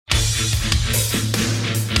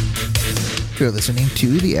You're listening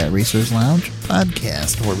to the iRacers Lounge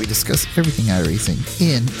podcast, where we discuss everything iRacing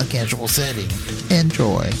in a casual setting.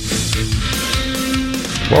 Enjoy.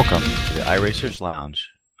 Welcome to the iRacers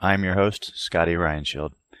Lounge. I'm your host, Scotty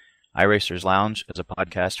Ryanshield. iRacers Lounge is a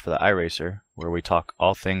podcast for the iRacer, where we talk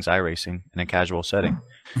all things iRacing in a casual setting.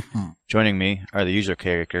 Joining me are the user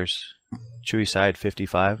characters,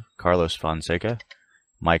 Chewy-Side55, Carlos Fonseca,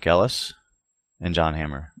 Mike Ellis, and John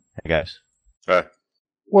Hammer. Hey, guys. Hey.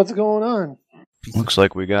 What's going on? Looks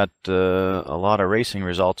like we got a lot of racing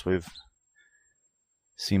results we've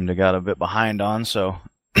seemed to got a bit behind on, so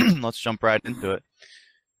let's jump right into it.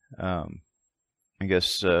 I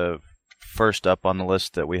guess first up on the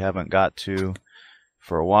list that we haven't got to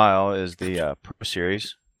for a while is the Pro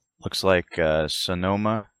Series. Looks like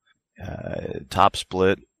Sonoma, top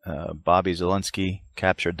split. Bobby Zielinski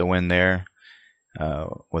captured the win there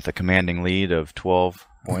with a commanding lead of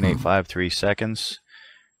 12.853 seconds.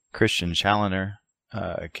 Christian Challoner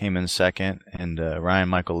came in second, and Ryan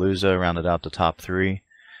Michael Luza rounded out the top three.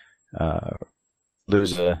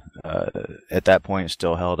 Luza, at that point,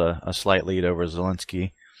 still held a slight lead over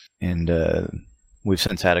Zielinski, and we've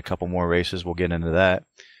since had a couple more races. We'll get into that.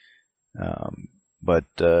 But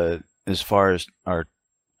as far as our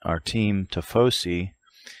team Tifosi,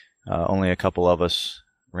 only a couple of us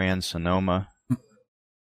ran Sonoma.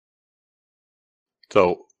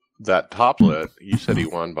 So that top lit, you said he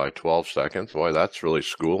won by 12 seconds. Boy, that's really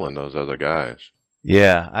schooling those other guys.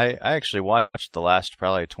 Yeah, I actually watched the last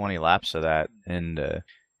probably 20 laps of that, and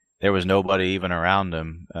there was nobody even around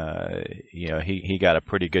him. He got a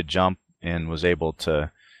pretty good jump and was able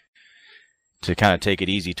to kind of take it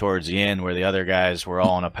easy towards the end, where the other guys were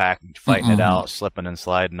all in a pack fighting it out, slipping and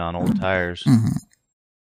sliding on old tires.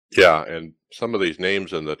 Yeah, and some of these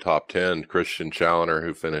names in the top 10, Christian Challoner,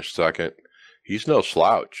 who finished second, he's no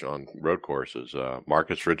slouch on road courses.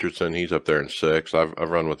 Marcus Richardson, he's up there in sixth. I've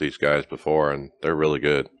run with these guys before, and they're really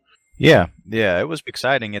good. Yeah, it was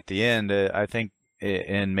exciting at the end. I think,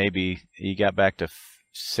 and maybe he got back to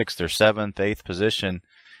sixth or seventh, eighth position.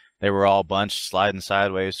 They were all bunched, sliding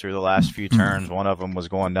sideways through the last few turns. One of them was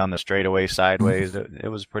going down the straightaway sideways.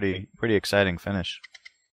 It was pretty exciting finish.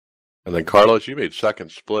 And then, Carlos, you made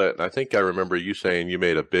second split, and I think I remember you saying you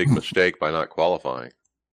made a big mistake by not qualifying.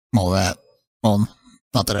 Well,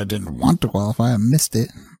 not that I didn't want to qualify, I missed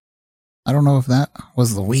it. I don't know if that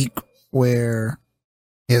was the week where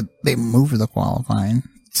they moved the qualifying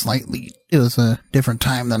slightly. It was a different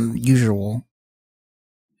time than usual.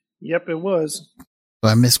 Yep, it was.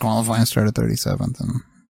 So I missed qualifying, started 37th, and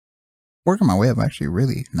working my way up actually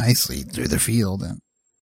really nicely through the field. And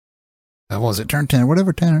what was it, turn 10,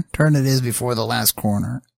 whatever turn it is before the last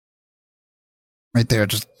corner. Right there,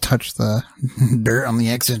 just touched the dirt on the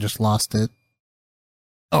exit, just lost it.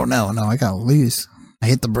 Oh, no, I got loose. I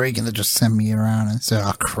hit the brake and it just sent me around and said,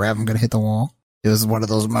 oh, crap, I'm going to hit the wall. It was one of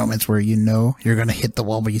those moments where you know you're going to hit the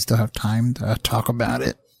wall, but you still have time to talk about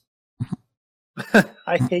it.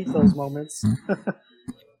 I hate those moments.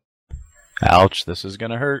 Ouch, this is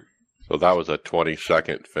going to hurt. So that was a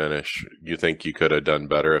 20-second finish. You think you could have done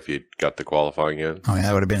better if you got the qualifying in? Oh, yeah,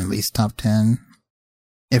 that would have been at least top 10,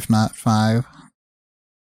 if not 5.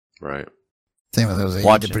 Right. Same with Jose,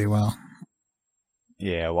 he did pretty well.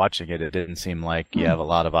 Yeah, watching it didn't seem like you have a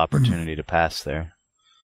lot of opportunity to pass there.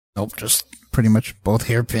 Nope, just pretty much both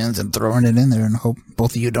hairpins and throwing it in there and hope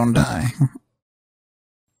both of you don't die.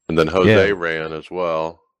 And then Jose ran as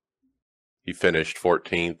well. He finished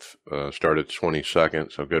 14th, started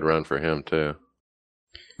 22nd, so good run for him too.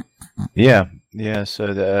 Yeah. So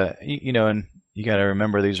and you got to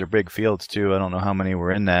remember these are big fields too. I don't know how many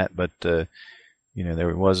were in that, but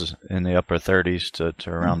there was in the upper 30s to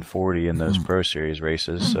around 40 in those Pro Series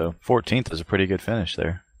races. So 14th is a pretty good finish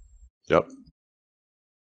there. Yep.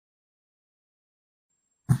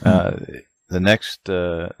 The next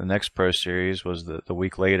Pro Series was the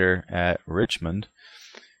week later at Richmond.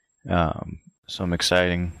 Some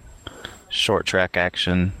exciting short track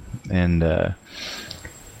action, and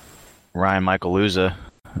Ryan Michael Luza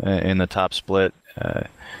in the top split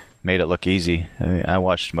made it look easy. I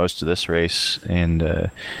watched most of this race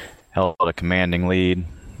and held a commanding lead.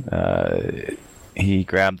 He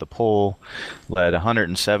grabbed the pole, led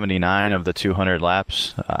 179 of the 200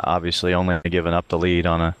 laps, obviously only giving up the lead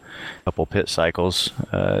on a couple pit cycles.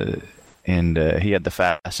 And he had the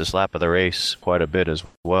fastest lap of the race quite a bit as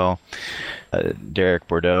well. Derek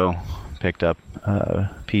Bordeaux picked up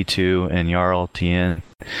P2, and Jarl Tien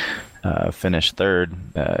finished third.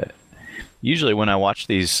 Usually when I watch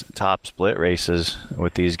these top split races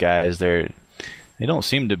with these guys, they don't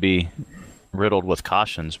seem to be riddled with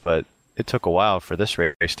cautions, but it took a while for this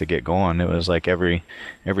race to get going. It was like every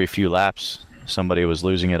few laps somebody was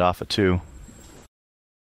losing it off of 2.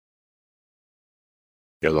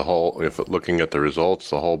 Yeah, looking at the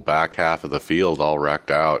results, the whole back half of the field all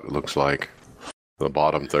wrecked out. It looks like the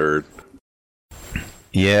bottom third.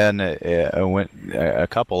 Yeah, and it went a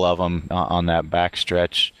couple of them on that back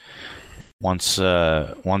stretch. Once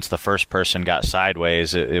the first person got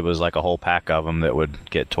sideways, it was like a whole pack of them that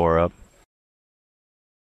would get tore up.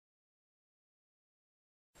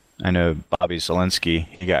 I know Bobby Zielinski,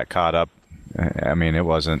 he got caught up. I mean, it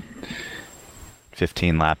wasn't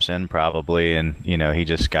 15 laps in probably, and he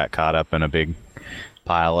just got caught up in a big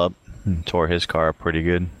pile up and tore his car up pretty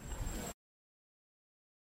good.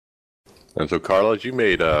 And so, Carlos, you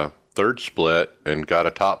made a third split and got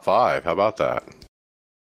a top 5. How about that?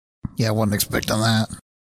 Yeah, I wasn't expecting that.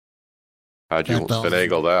 How'd you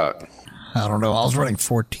finagle that? I don't know. I was running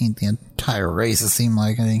 14th the entire race. It seemed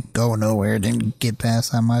like I didn't go nowhere, didn't get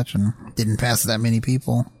past that much, and didn't pass that many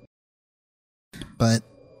people. But,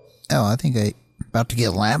 I think I about to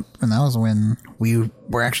get lapped, and that was when we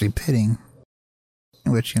were actually pitting,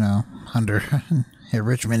 which, under at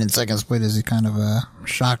Richmond in second split is kind of a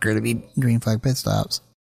shocker to be green flag pit stops.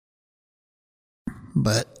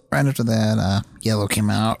 But right after that, yellow came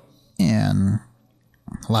out, and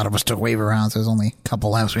a lot of us took waiver rounds. There was only a couple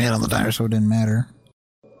laps we had on the tire, so it didn't matter.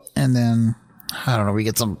 And then, I don't know, we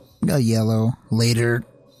get a yellow later,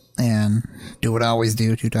 and do what I always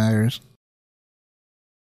do, 2 tires.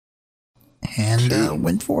 And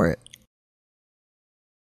went for it.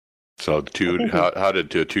 So how did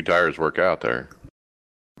 2 tires work out there?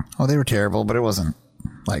 Oh, they were terrible, but it wasn't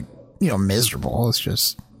like, miserable. It's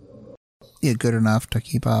just good enough to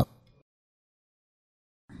keep up.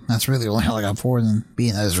 That's really the only hell I got for, and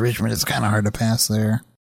being as Richmond, it's kind of hard to pass there.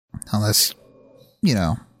 Unless,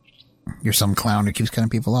 you're some clown who keeps cutting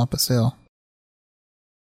people off, but still.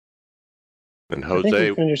 And Jose...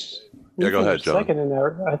 go ahead, John. Second in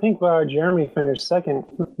there. I think Jeremy finished second.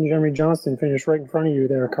 Jeremy Johnston finished right in front of you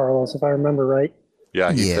there, Carlos, if I remember right.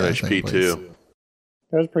 Yeah, he finished P2.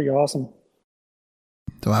 That was pretty awesome.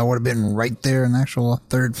 So I would have been right there in actual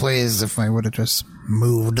third place if I would have just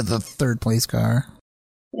moved to the third place car.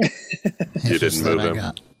 You didn't move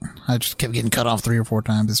him. I just kept getting cut off 3 or 4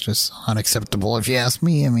 times. It's just unacceptable if you ask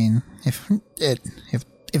me. I mean, if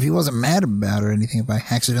he wasn't mad about it or anything, if I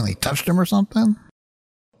accidentally touched him or something,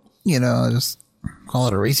 just call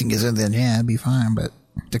it a racing incident, then yeah, it'd be fine. But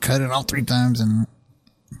to cut it off 3 times, and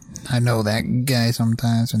I know that guy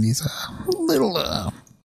sometimes, and he's a little,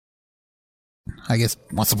 I guess,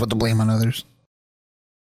 wants to put the blame on others.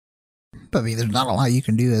 But I mean, there's not a lot you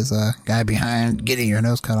can do as a guy behind getting your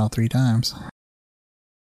nose cut off 3 times.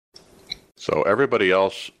 So everybody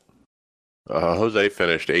else, Jose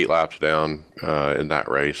finished 8 laps down in that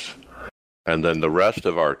race. And then the rest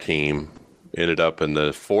of our team ended up in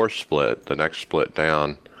the 4th split, the next split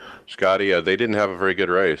down. Scotty, they didn't have a very good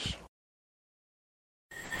race.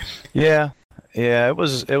 Yeah, it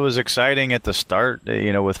was exciting at the start,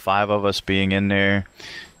 with 5 of us being in there,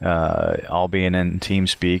 all being in team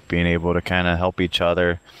speak, being able to kind of help each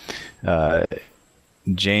other.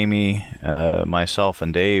 Jamie, myself,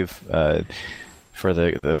 and Dave, for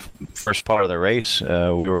the first part of the race, we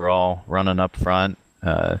were all running up front,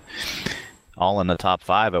 all in the top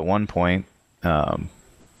 5 at one point.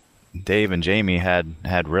 Dave and Jamie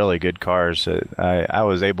had really good cars. I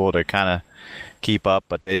was able to kind of keep up,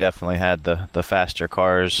 but they definitely had the faster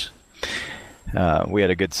cars. We had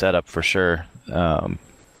a good setup for sure.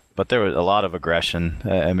 But there was a lot of aggression.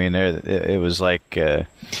 I mean, it was like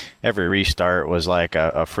every restart was like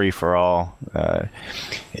a free for all.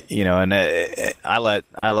 And I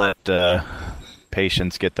let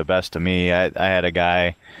patience get the best of me. I had a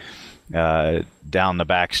guy down the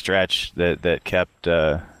back stretch that kept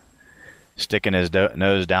sticking his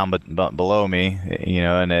nose down below me,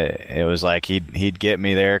 and it was like he'd get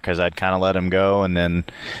me there because I'd kind of let him go, and then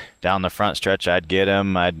down the front stretch I'd get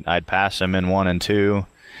him. I'd pass him in 1 and 2,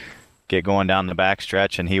 get going down the back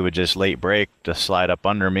stretch, and he would just late brake to slide up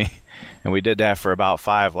under me, and we did that for about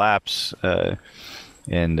 5 laps.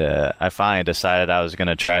 And I finally decided I was going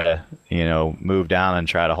to try to, move down and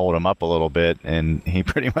try to hold him up a little bit, and he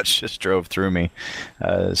pretty much just drove through me,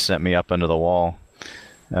 sent me up into the wall.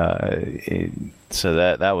 So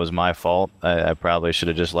that was my fault. I probably should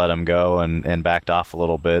have just let him go and backed off a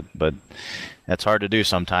little bit, but that's hard to do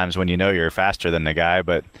sometimes when you're faster than the guy.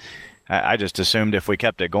 But I just assumed if we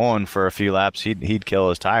kept it going for a few laps, he'd kill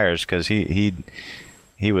his tires, because he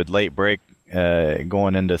would late brake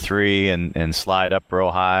going into 3 and slide up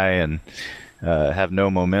real high and have no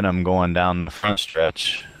momentum going down the front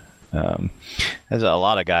stretch. There's a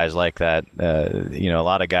lot of guys like that. A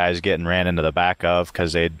lot of guys getting ran into the back of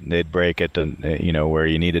because they'd break it to where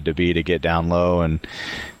you needed to be to get down low,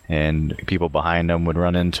 and people behind them would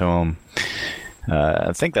run into them.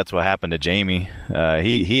 I think that's what happened to Jamie.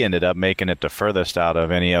 He ended up making it the furthest out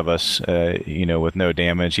of any of us, with no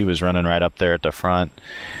damage. He was running right up there at the front,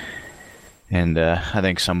 and I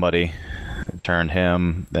think somebody turned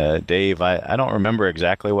him. Dave, I don't remember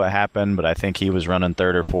exactly what happened, but I think he was running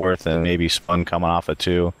third or fourth and maybe spun coming off a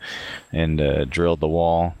two and drilled the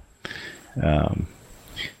wall.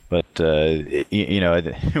 But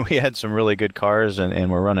we had some really good cars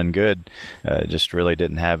and we're running good. Just really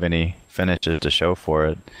didn't have any finishes to show for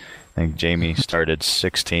it. I think Jamie started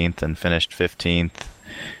 16th and finished 15th.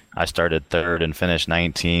 I started third and finished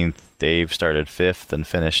 19th. Dave started 5th and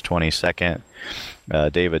finished 22nd.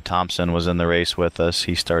 David Thompson was in the race with us.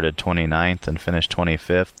 He started 29th and finished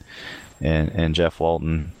 25th. And Jeff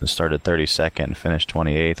Walton started 32nd and finished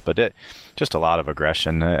 28th. But just a lot of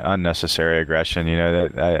aggression, unnecessary aggression.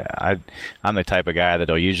 I'm the type of guy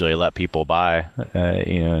that'll usually let people by,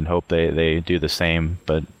 and hope they do the same,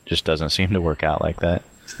 but just doesn't seem to work out like that.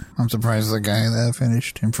 I'm surprised the guy that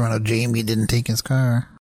finished in front of Jamie didn't take his car.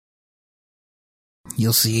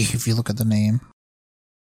 You'll see if you look at the name.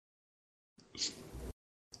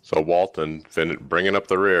 So Walton bringing up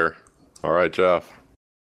the rear. All right, Jeff.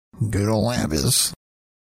 Good old Lampis.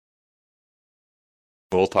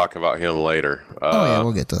 We'll talk about him later.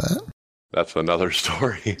 We'll get to that. That's another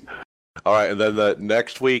story. All right, and then the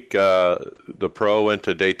next week, the pro went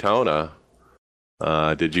to Daytona.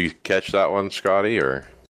 Did you catch that one, Scotty, or?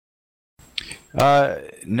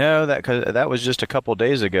 No, that was just a couple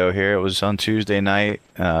days ago here. It was on Tuesday night.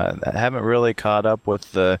 I haven't really caught up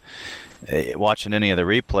with watching any of the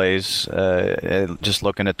replays. Just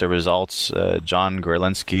looking at the results, John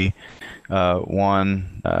Gorlinski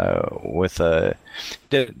won with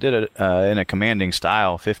did it in a commanding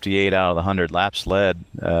style, 58 out of the 100 laps led,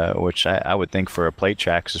 which I would think for a plate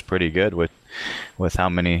tracks is pretty good with how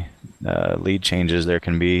many lead changes there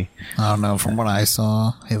can be. I don't know. From what I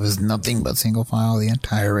saw, it was nothing but single file the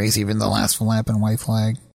entire race, even the last lap and white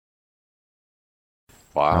flag.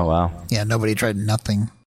 Wow. Oh, wow. Yeah, nobody tried nothing.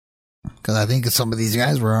 Because I think some of these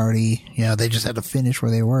guys were already, they just had to finish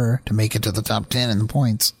where they were to make it to the top 10 in the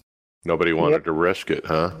points. Nobody wanted to risk it,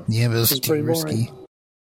 huh? Yeah, it was too risky.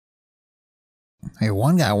 Hey,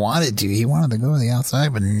 one guy wanted to. He wanted to go to the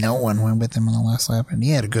outside, but no one went with him on the last lap, and he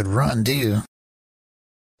had a good run, too.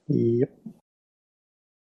 Yep.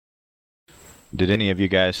 Did any of you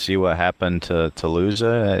guys see what happened to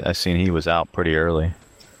Luza? I seen he was out pretty early.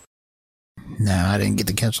 No, I didn't get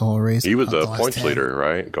to catch the whole race. He was the points leader,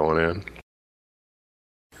 right, going in?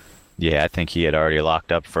 Yeah, I think he had already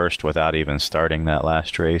locked up first without even starting that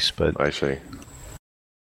last race. But I see.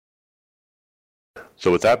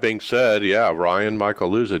 So with that being said, Ryan Michael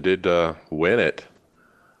Luza did win it.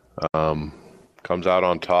 Comes out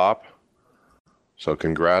on top. So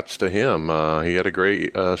congrats to him. He had a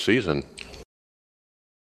great season.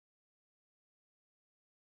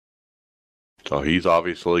 So he's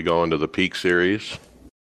obviously going to the Peak Series.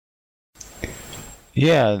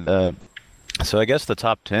 Yeah, so I guess the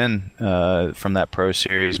top 10 from that Pro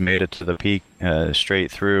Series made it to the Peak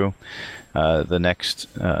straight through. The next,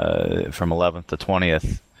 from 11th to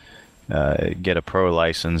 20th, get a pro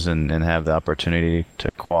license and have the opportunity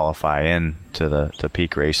to qualify in to the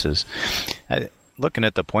Peak races. Looking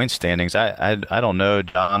at the point standings, I don't know,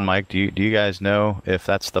 John, Mike, do you guys know if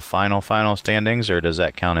that's the final standings, or does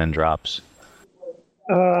that count in drops?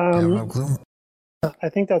 I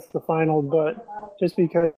think that's the final, but just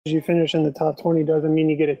because you finish in the top 20 doesn't mean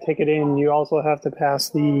you get a ticket in. You also have to pass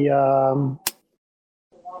the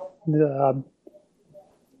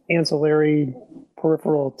ancillary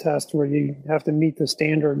peripheral test where you have to meet the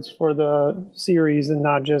standards for the series and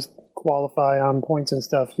not just qualify on points and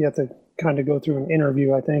stuff. You have to kind of go through an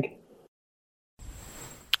interview, I think.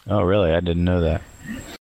 Oh, really? I didn't know that.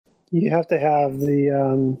 You have to have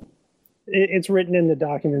the... it's written in the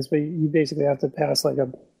documents, but you basically have to pass like a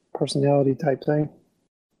personality type thing.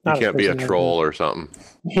 You can't be a troll or something.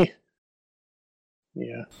 Yeah.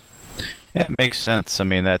 Yeah, it makes sense. I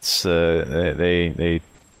mean, that's they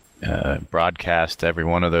broadcast every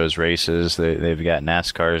one of those races. They've got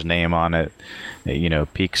NASCAR's name on it.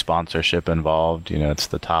 Peak sponsorship involved. It's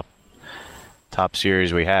the top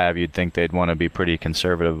series we have. You'd think they'd want to be pretty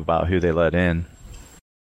conservative about who they let in.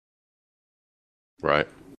 Right.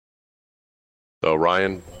 So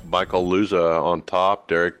Ryan Michael Luza on top,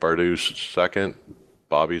 Derek Bardus second,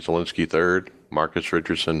 Bobby Zielinski third, Marcus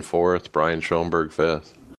Richardson fourth, Brian Schoenberg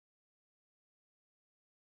fifth.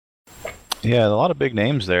 Yeah, a lot of big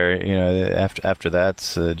names there. You know, after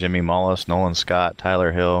that's Jimmy Mullis, Nolan Scott,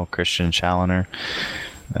 Tyler Hill, Christian Challoner,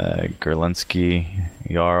 Gerlinski,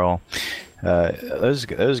 Jarl.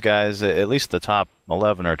 Those guys, at least the top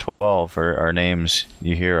 11 or 12, are names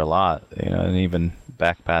you hear a lot. You know, and even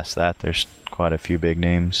back past that, there's quite a few big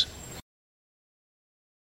names.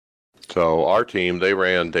 So our team, they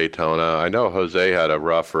ran Daytona. I know Jose had a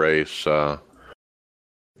rough race.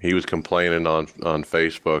 He was complaining on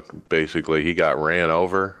Facebook. Basically, he got ran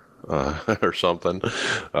over or something.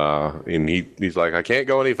 And he's like, I can't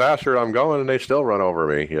go any faster than I'm going, and they still run over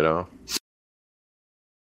me, you know.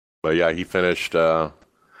 But yeah, he finished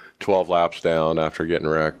 12 laps down after getting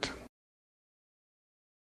wrecked.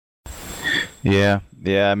 Yeah.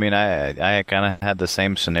 I mean, I kind of had the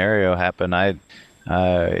same scenario happen.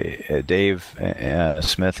 Dave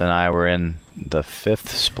Smith and I were in the 5th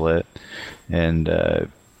split, and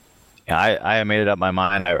I made it up my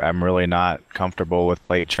mind. I'm really not comfortable with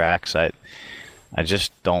late tracks. I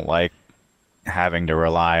just don't like having to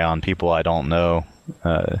rely on people I don't know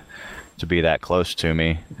to be that close to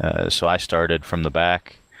me. So I started from the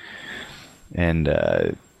back, and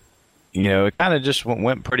you know, it kind of just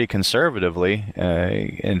went pretty conservatively,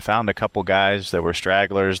 and found a couple guys that were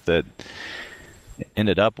stragglers that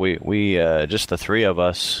ended up we just the three of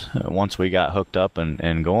us, once we got hooked up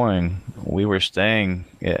and going, we were staying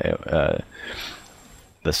the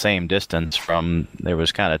same distance from, there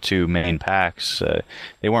was kind of two main packs.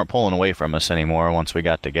 They weren't pulling away from us anymore once we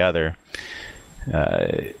got together.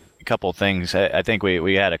 A couple things. I think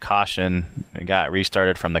we had a caution, got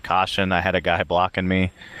restarted from the caution. I had a guy blocking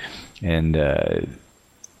me, and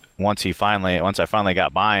once I finally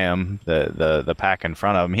got by him, the pack in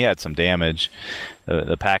front of him, he had some damage.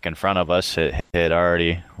 The pack in front of us had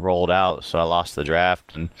already rolled out, so I lost the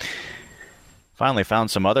draft and finally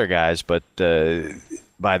found some other guys. But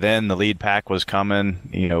by then, the lead pack was coming.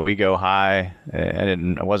 You know, we go high.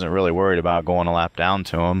 I wasn't really worried about going a lap down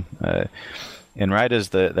to them. And right as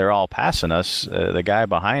they're all passing us, the guy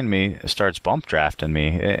behind me starts bump drafting me,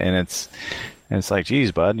 and it's like,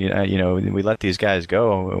 geez, bud, you know, we let these guys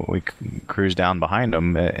go. We cruised down behind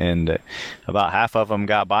them, and about half of them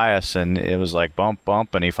got by us, and it was like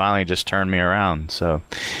bump, and he finally just turned me around. So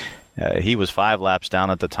he was 5 laps down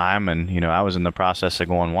at the time, and, you know, I was in the process of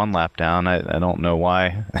going 1 lap down. I don't know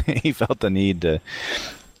why he felt the need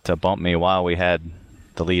to bump me while we had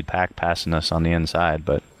the lead pack passing us on the inside,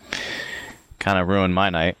 but kind of ruined my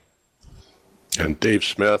night. And Dave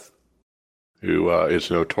Smith, who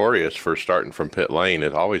is notorious for starting from pit lane.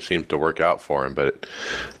 It always seems to work out for him, but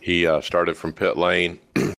he started from pit lane,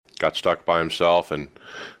 got stuck by himself, and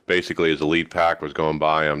basically as the lead pack was going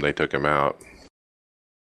by him, they took him out.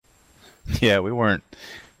 Yeah, we weren't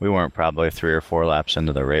probably 3 or 4 laps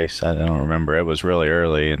into the race. I don't remember. It was really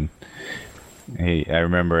early, and I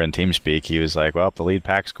remember in TeamSpeak, he was like, well, the lead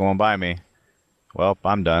pack's going by me. Well,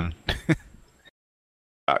 I'm done.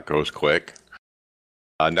 That goes quick.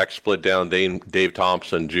 Next split down, Dave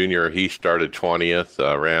Thompson Jr., he started 20th,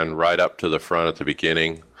 ran right up to the front at the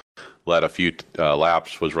beginning, led a few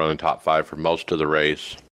laps, was running top 5 for most of the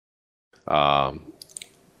race.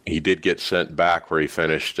 He did get sent back where he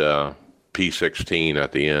finished P16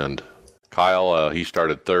 at the end. Kyle, he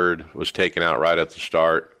started 3rd, was taken out right at the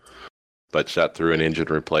start, but sat through an engine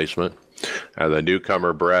replacement. And the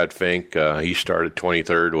newcomer, Brad Fink, he started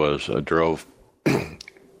 23rd, drove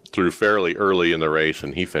through fairly early in the race,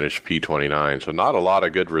 and he finished P29. So not a lot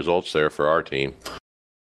of good results there for our team.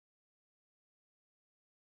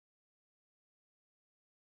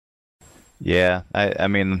 Yeah, I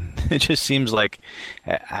mean, it just seems like,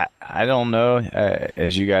 I don't know.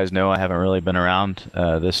 As you guys know, I haven't really been around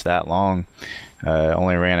that long.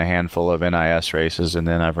 Only ran a handful of NIS races, and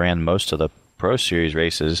then I've ran most of the Pro Series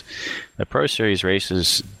races. The Pro Series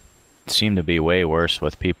races seem to be way worse,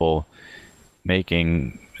 with people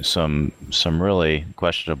making some really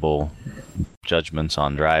questionable judgments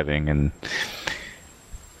on driving, and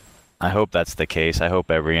I hope that's the case. I hope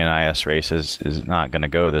every NIS race is not going to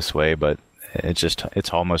go this way, but it's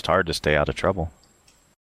almost hard to stay out of trouble.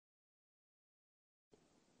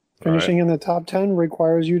 Finishing in the top 10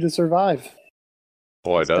 requires you to survive.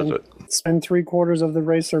 Boy, does it. Spend 3/4 of the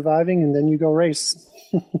race surviving, and then you go race.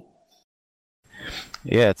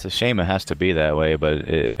 Yeah, it's a shame it has to be that way,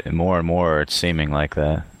 but more and more it's seeming like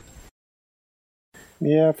that.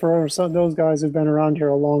 Yeah, for those guys who've been around here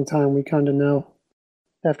a long time, we kind of know.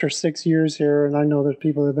 After 6 years here, and I know there's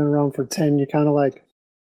people that have been around for 10, you kind of like,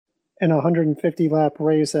 in a 150-lap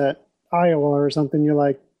race at Iowa or something, you're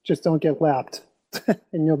like, just don't get lapped,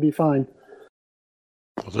 and you'll be fine.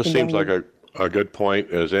 Well, this seems like a good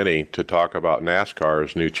point as any to talk about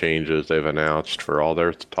NASCAR's new changes they've announced for all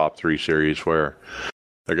their top 3 series, where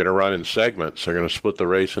they're going to run in segments. They're going to split the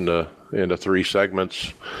race into 3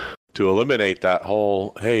 segments to eliminate that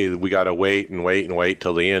whole, hey, we got to wait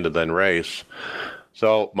till the end and then race.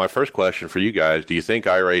 So my first question for you guys, do you think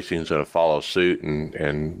iRacing is going to follow suit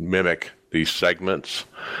and mimic these segments?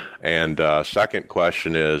 And second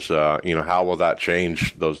question is, how will that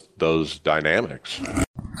change those dynamics?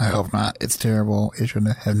 I hope not. It's terrible. It should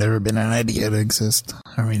have never been an idea to exist.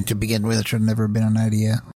 I mean, to begin with, it should have never been an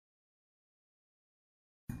idea.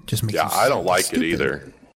 Just makes I don't like it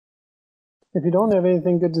either. If you don't have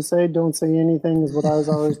anything good to say, don't say anything is what I was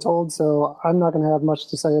always told, so I'm not going to have much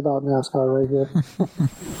to say about NASCAR right here.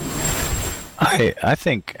 I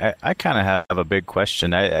think I kind of have a big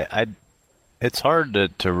question. It's hard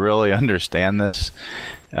to really understand this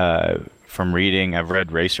from reading. I've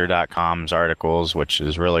read Racer.com's articles, which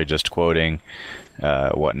is really just quoting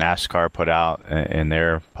what NASCAR put out in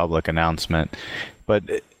their public announcement. But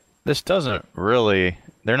this doesn't really...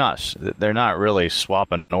 They're not really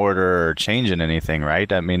swapping order or changing anything,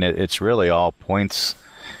 right? I mean, it's really all points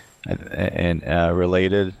and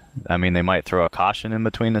related. I mean, they might throw a caution in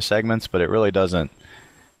between the segments, but it really doesn't.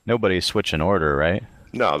 Nobody's switching order, right?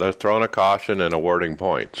 No, they're throwing a caution and awarding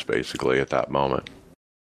points, basically, at that moment.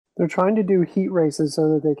 They're trying to do heat races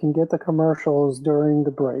so that they can get the commercials during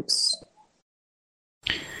the breaks.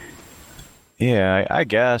 Yeah, I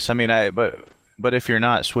guess. I mean, But if you're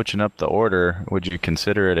not switching up the order, would you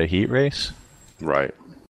consider it a heat race? Right.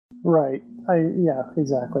 Right. Yeah,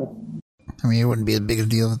 exactly. I mean, it wouldn't be as big a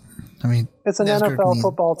deal. I mean, it's an NASCAR NFL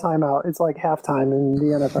football timeout. It's like halftime in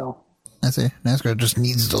the NFL. That's it. NASCAR just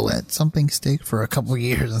needs to let something stick for a couple of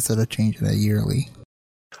years instead of changing it yearly.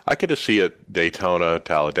 I could just see it Daytona,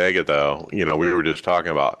 Talladega, though. We were just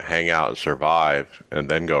talking about hang out and survive and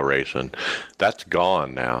then go racing. That's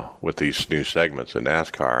gone now with these new segments in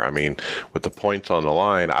NASCAR. I mean, with the points on the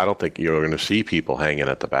line, I don't think you're going to see people hanging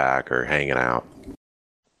at the back or hanging out.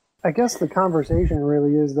 I guess the conversation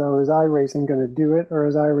really is, though, is iRacing going to do it or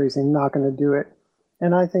is iRacing not going to do it?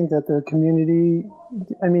 And I think that the community,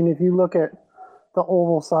 I mean, if you look at the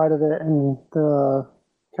oval side of it and the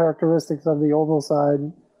characteristics of the oval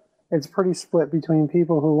side, it's pretty split between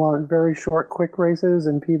people who want very short, quick races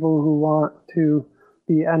and people who want to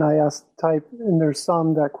be NIS type, and there's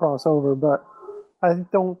some that cross over, but I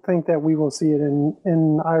don't think that we will see it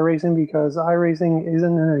in iRacing because iRacing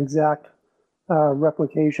isn't an exact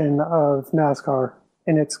replication of NASCAR,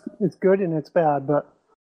 and it's good and it's bad, but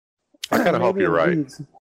I kind of hope you're right.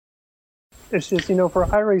 It's just, for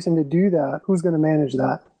iRacing to do that, who's going to manage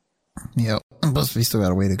that? Yep. Plus, we still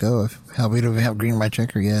got a way to go. We don't even have green, white,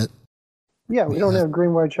 checker yet. Yeah, we don't have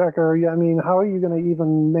green, white, checker. I mean, how are you going to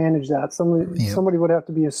even manage that? Somebody would have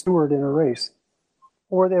to be a steward in a race.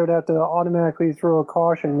 Or they would have to automatically throw a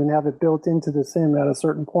caution and have it built into the sim at a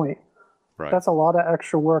certain point. Right. That's a lot of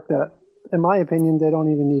extra work that, in my opinion, they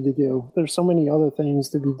don't even need to do. There's so many other things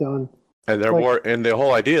to be done. And and the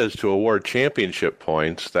whole idea is to award championship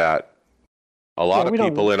points that a lot of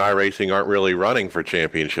people in iRacing aren't really running for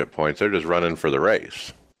championship points. They're just running for the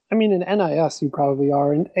race. I mean, in NIS, you probably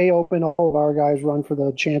are. In A-Open, all of our guys run for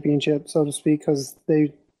the championship, so to speak, because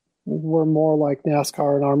they were more like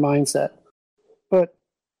NASCAR in our mindset. But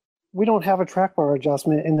we don't have a track bar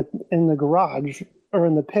adjustment in the garage or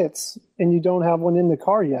in the pits, and you don't have one in the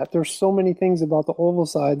car yet. There's so many things about the oval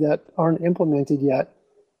side that aren't implemented yet.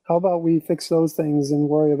 How about we fix those things and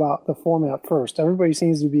worry about the format first? Everybody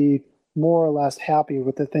seems to be more or less happy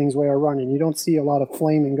with the things we are running. You don't see a lot of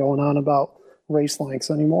flaming going on about race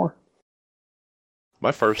lengths anymore.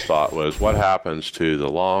 My first thought was, what happens to the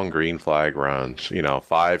long green flag runs?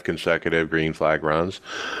 5 consecutive green flag runs.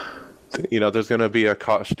 There's going to be a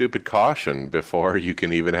stupid caution before you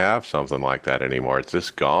can even have something like that anymore. It's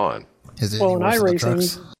just gone. Is it well, in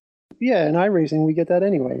iRacing, in iRacing we get that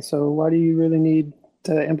anyway. So why do you really need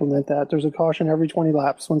to implement that? There's a caution every 20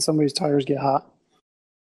 laps when somebody's tires get hot.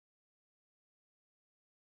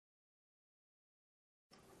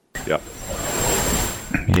 Yep.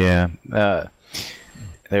 Yeah,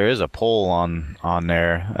 there is a poll on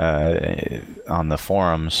there on the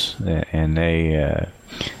forums, and they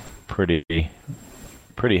pretty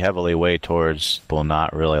heavily weigh towards people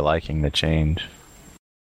not really liking the change.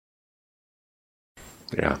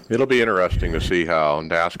 Yeah, it'll be interesting to see how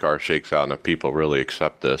NASCAR shakes out and if people really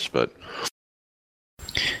accept this. But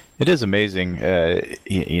it is amazing,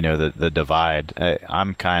 the divide.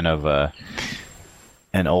 I'm kind of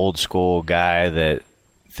an old school guy that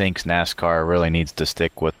thinks NASCAR really needs to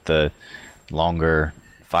stick with the longer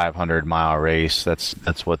 500-mile race.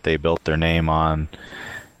 That's what they built their name on.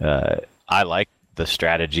 I like the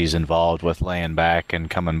strategies involved with laying back and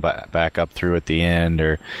coming back up through at the end,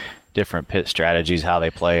 or different pit strategies, how they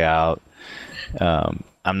play out.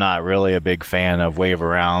 I'm not really a big fan of wave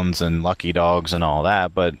arounds and lucky dogs and all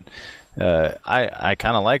that, but I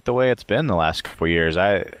kind of like the way it's been the last couple of years.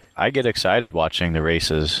 I get excited watching the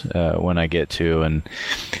races when I get to, and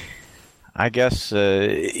I guess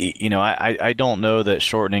I don't know that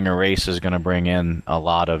shortening a race is going to bring in a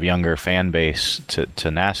lot of younger fan base to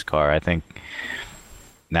NASCAR. I think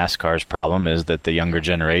NASCAR's problem is that the younger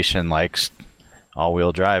generation likes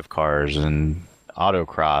all-wheel drive cars and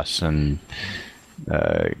autocross and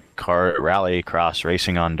rally cross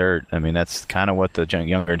racing on dirt. I mean, that's kind of what the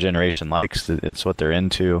younger generation likes. It's what they're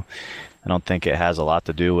into. I don't think it has a lot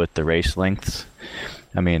to do with the race lengths.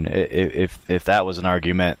 I mean, if that was an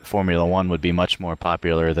argument, Formula One would be much more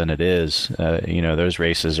popular than it is. Those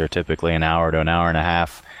races are typically an hour to an hour and a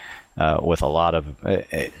half with a lot of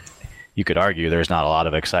you could argue there's not a lot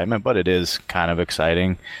of excitement, but it is kind of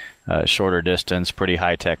exciting. Shorter distance, pretty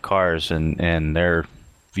high-tech cars, and their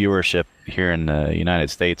viewership here in the United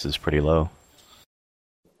States is pretty low.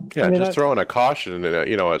 Yeah, just throwing a caution,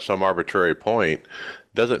 at some arbitrary point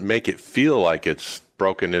doesn't make it feel like it's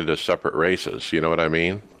broken into separate races. You know what I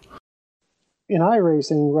mean? In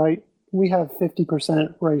iRacing, right, we have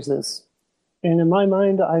 50% races. And in my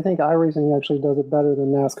mind, I think iRacing actually does it better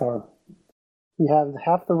than NASCAR. You have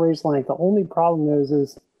half the race length. The only problem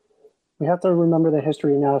is we have to remember the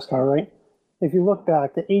history of NASCAR, right? If you look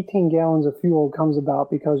back, the 18 gallons of fuel comes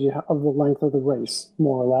about because of the length of the race,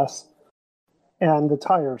 more or less, and the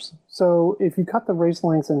tires. So if you cut the race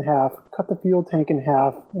lengths in half, cut the fuel tank in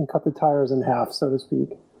half, and cut the tires in half, so to speak,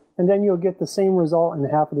 and then you'll get the same result in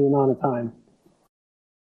half of the amount of time.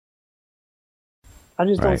 I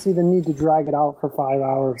just don't see the need to drag it out for 5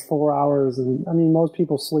 hours, 4 hours, and I mean, most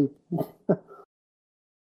people sleep.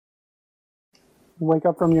 Wake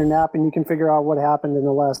up from your nap and you can figure out what happened in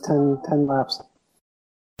the last 10 laps.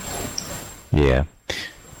 Yeah.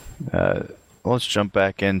 Let's jump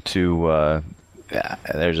back into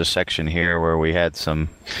there's a section here where we had some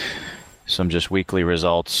just weekly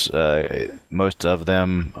results. Most of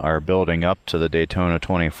them are building up to the Daytona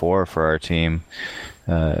 24 for our team,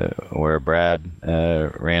 where Brad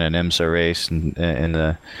ran an IMSA race in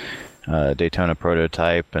the Daytona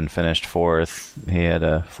prototype and finished fourth. He had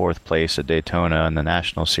a fourth place at Daytona in the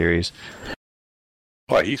National Series.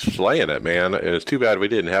 Well, he's slaying it, man. It's too bad we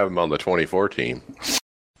didn't have him on the 24 team.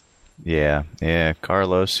 Yeah.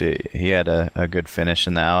 Carlos, he had a good finish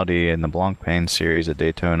in the Audi in the Blancpain Series at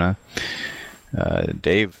Daytona.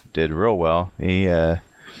 Dave did real well. He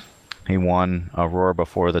won Aurora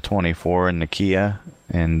before the 24 in the Kia,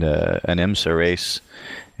 and an IMSA race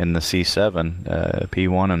in the C7,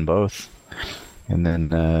 P1 in both. And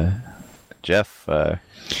then Jeff,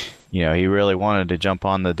 he really wanted to jump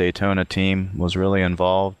on the Daytona team, was really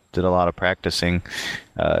involved, did a lot of practicing.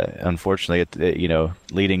 Unfortunately,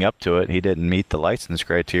 leading up to it, he didn't meet the license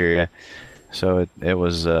criteria. So it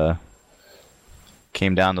was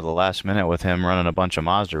came down to the last minute with him running a bunch of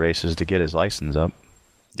Mazda races to get his license up.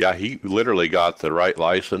 Yeah, he literally got the right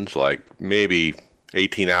license like maybe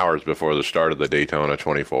 18 hours before the start of the Daytona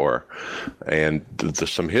 24. And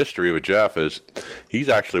some history with Jeff is he's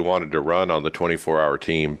actually wanted to run on the 24-hour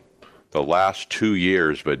team the last 2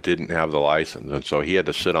 years, but didn't have the license. And so he had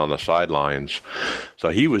to sit on the sidelines. So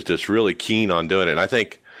he was just really keen on doing it. And I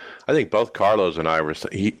think both Carlos and I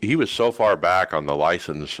he was so far back on the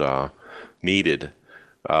license needed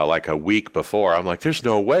like a week before. I'm like, there's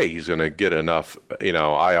no way he's going to get enough,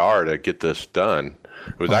 IR to get this done.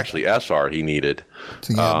 It was actually SR he needed,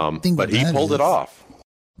 but he pulled it off.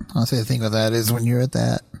 I'll say the thing with that is when you're at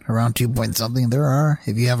that around 2 point something,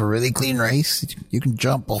 if you have a really clean race, you can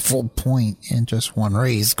jump a full point in just one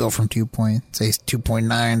race, go from 2 point, say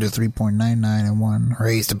 2.9 to 3.99 in one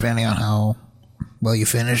race, depending on how well you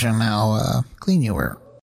finish and how clean you were.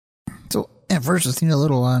 So at first it seemed a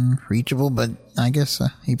little unreachable, but I guess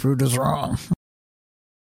he proved us wrong.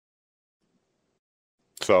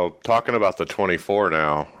 So talking about the 24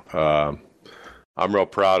 now, I'm real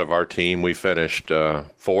proud of our team. We finished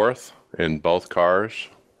fourth in both cars.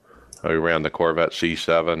 We ran the Corvette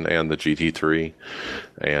C7 and the GT3.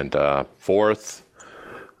 And fourth,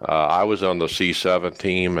 I was on the C7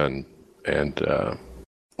 team, and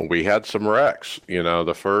we had some wrecks.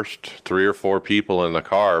 The first 3 or 4 people in the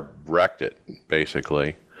car wrecked it,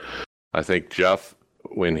 basically. I think Jeff,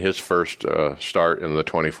 when his first start in the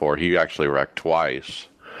 24, he actually wrecked twice.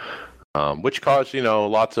 Which caused,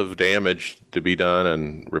 lots of damage to be done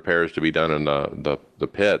and repairs to be done in the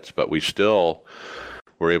pits, but we still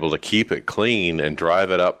were able to keep it clean and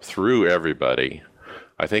drive it up through everybody.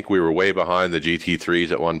 I think we were way behind the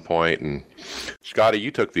GT3s at one point, and Scotty,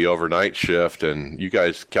 you took the overnight shift, and you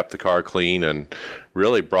guys kept the car clean and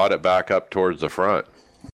really brought it back up towards the front.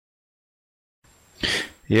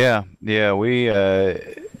 Yeah, we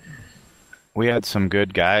had some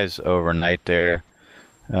good guys overnight there.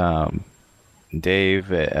 Dave,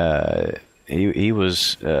 he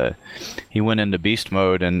went into beast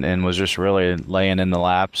mode and was just really laying in the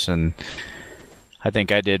laps, and I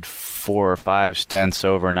think I did 4 or 5 stints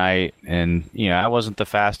overnight, and I wasn't the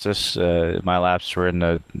fastest. My laps were in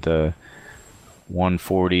the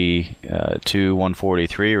 142,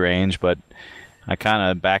 143 range, but I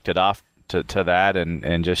kind of backed it off to that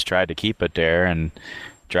and just tried to keep it there and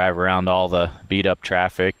drive around all the beat up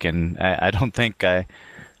traffic. And I don't think I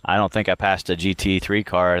passed a GT3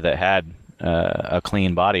 car that had a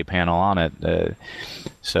clean body panel on it.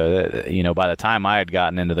 So by the time I had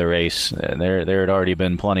gotten into the race, there had already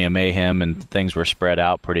been plenty of mayhem and things were spread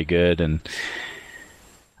out pretty good. And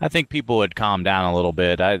I think people had calmed down a little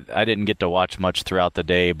bit. I didn't get to watch much throughout the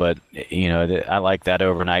day, but I like that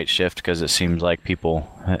overnight shift because it seems like people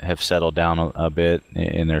have settled down a bit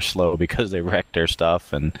and they're slow because they wrecked their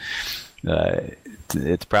stuff, and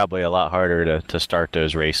it's probably a lot harder to start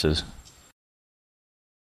those races.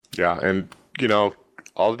 Yeah, and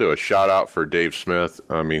I'll do a shout out for Dave Smith.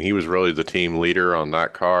 I mean, he was really the team leader on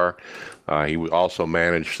that car. He also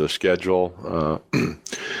managed the schedule,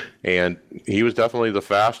 and he was definitely the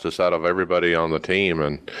fastest out of everybody on the team,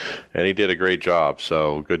 and he did a great job.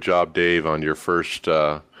 So good job, Dave, on your first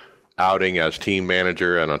outing as team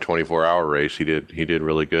manager and a 24-hour race. He did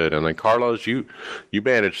really good. And then Carlos, you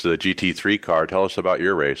managed the GT3 car. Tell us about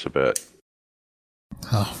your race a bit.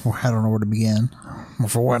 Oh, I don't know where to begin. Well,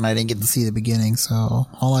 for one, I didn't get to see the beginning, so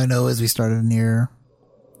all I know is we started near,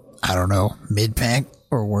 I don't know, mid-pack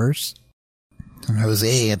or worse. And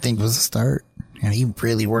Jose, I think, was the start. And he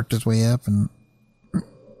really worked his way up, and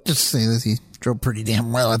just to say this, he drove pretty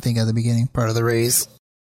damn well, I think, at the beginning part of the race.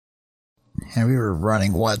 And we were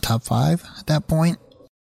running, top 5 at that point?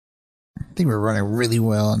 I think we were running really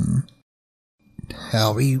well, and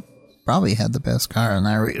hell, we probably had the best car in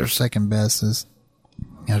that race, or second best. Is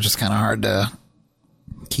just kind of hard to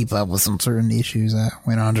keep up with some certain issues that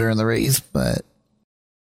went on during the race, but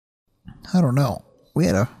I don't know.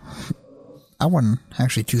 I wasn't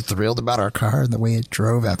actually too thrilled about our car, the way it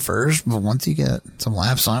drove at first, but once you get some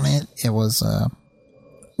laps on it, it was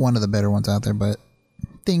one of the better ones out there. But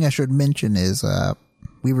thing I should mention is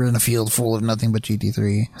we were in a field full of nothing but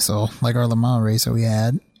GT3, so like our Le Mans race that we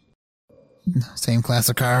had, same class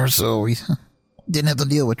of cars, so we didn't have to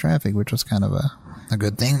deal with traffic, which was kind of a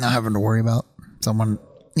good thing, not having to worry about someone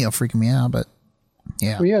freaking me out. But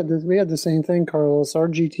yeah, we had the same thing, Carlos. Our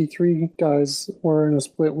GT3 guys were in a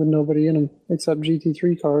split with nobody in them except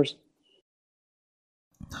GT3 cars.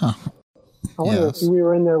 Huh. I wonder if we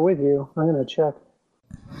were in there with you. I'm gonna check.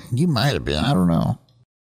 You might have been. I don't know.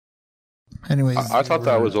 Anyways, I thought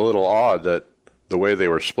that was a little odd that the way they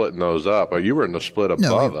were splitting those up. You were in the split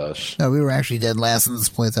above us. No, we were actually dead last in the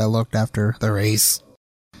splits. I looked after the race.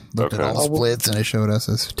 Looked at all the splits, and it showed us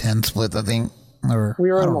as 10 splits, I think. Or,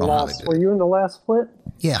 we were in the last. Were you in the last split?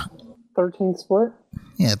 Yeah. 13th split?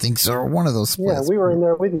 Yeah, I think so. One of those splits. Yeah, we were in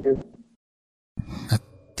there with you. I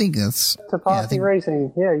think that's... Tapasi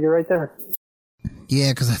Racing. Yeah, you're right there.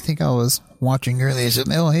 Yeah, because I think I was watching earlier. I said,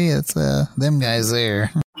 oh, hey, it's them guys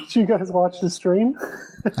there. Did you guys watch the stream?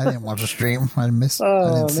 I didn't watch the stream. I didn't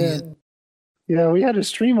see it. Yeah, we had a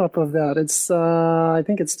stream up of that. It's I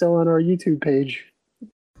think it's still on our YouTube page.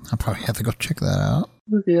 I'll probably have to go check that out.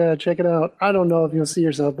 Yeah, check it out. I don't know if you'll see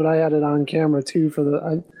yourself, but I had it on camera too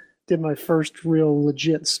I did my first real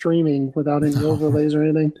legit streaming without any overlays or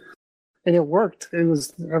anything. And it worked.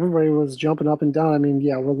 Everybody was jumping up and down. I mean,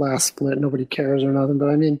 yeah, we're last split, nobody cares or nothing, but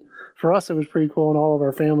I mean, for us it was pretty cool, and all of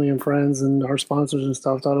our family and friends and our sponsors and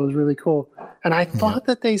stuff thought it was really cool. And I thought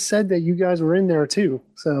that they said that you guys were in there too.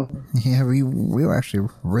 So yeah, we were actually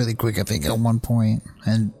really quick, I think, at one point.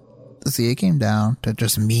 And see, it came down to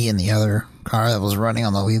just me and the other car that was running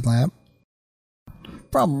on the lead lap.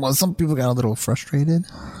 Problem was, some people got a little frustrated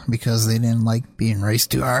because they didn't like being raced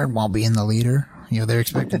too hard while being the leader. They're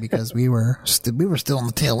expecting, because we were still on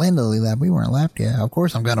the tail end of the lead lap. We weren't lapped yet. Of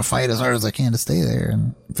course, I'm going to fight as hard as I can to stay there.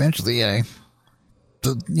 And eventually,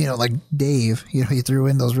 like Dave, he threw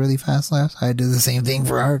in those really fast laps. I did the same thing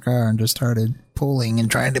for our car and just started pulling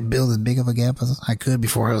and trying to build as big of a gap as I could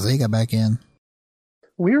before Jose got back in.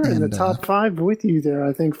 We were in the top 5 with you there,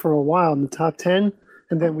 I think, for a while, in the top 10,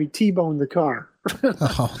 and then we T-boned the car.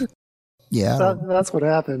 Yeah. That's what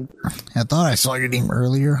happened. I thought I saw your name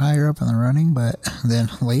earlier, higher up in the running, but then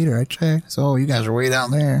later I checked. So you guys are way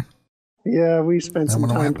down there. Yeah, we spent some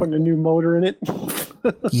time putting a new motor in it.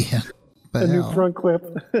 Yeah. But a new front clip.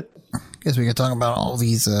 Guess we could talk about all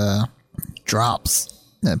these drops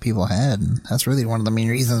that people had. And that's really one of the main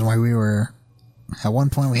reasons why we were... At one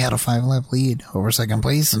point, we had a 5-lap lead over second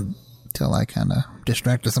place until I kind of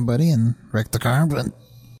distracted somebody and wrecked the car. But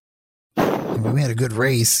I mean, we had a good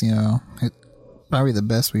race, you know. Probably the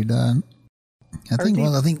best we've done. I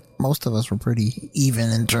think most of us were pretty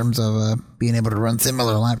even in terms of being able to run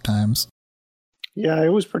similar lap times. Yeah, it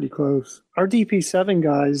was pretty close. Our DP7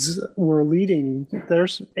 guys were leading their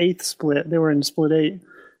 8th split. They were in split 8.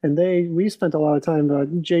 And we spent a lot of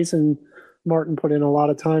time. Jason Martin put in a lot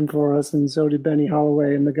of time for us, and so did Benny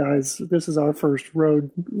Holloway and the guys. This is our first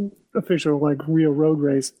official, real road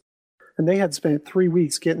race. And they had spent 3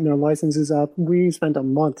 weeks getting their licenses up. We spent a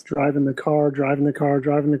month driving the car.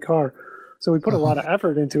 So we put a lot of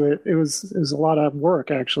effort into it. It was a lot of work,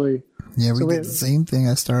 actually. Yeah, we did the same thing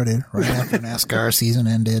I started right after NASCAR season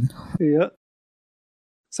ended. Yeah.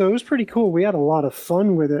 So it was pretty cool. We had a lot of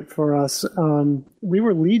fun with it for us. We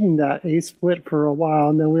were leading that A split for a while,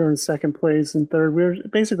 and then we were in second place and third. We were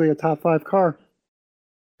basically a top 5 car.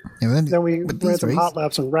 Yeah, then we ran some hot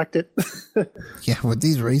laps and wrecked it. Yeah, with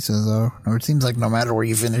these races, though, it seems like no matter where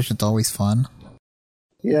you finish, it's always fun.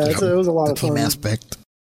 Yeah, it was a lot of fun. The team aspect.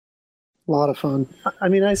 A lot of fun. I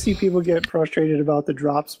mean, I see people get frustrated about the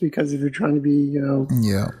drops because if you're trying to be,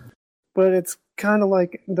 Yeah. But it's kind of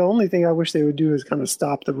like the only thing I wish they would do is kind of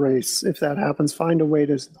stop the race. If that happens, find a way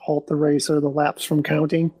to halt the race or the laps from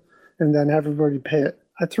counting and then have everybody pit.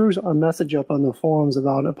 I threw a message up on the forums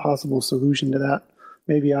about a possible solution to that.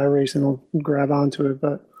 Maybe iRacing will grab onto it,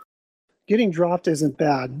 but getting dropped isn't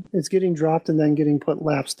bad. It's getting dropped and then getting put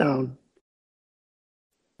laps down.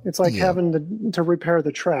 It's like having to repair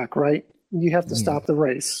the track, right? You have to stop the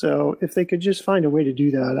race. So if they could just find a way to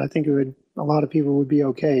do that, I think a lot of people would be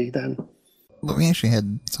okay then. But we actually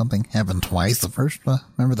had something happen twice.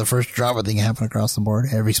 Remember the first drop, I think happened across the board,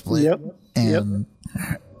 every split. Yep. And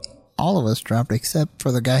all of us dropped except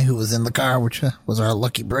for the guy who was in the car, which was our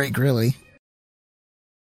lucky break, really.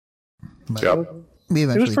 But yep.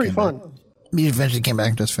 It was pretty fun. We eventually came back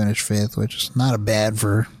and just finished 5th, which is not a bad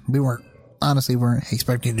we weren't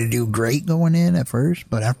expecting to do great going in at first,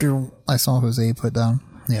 but after I saw Jose put down,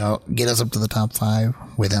 get us up to the top 5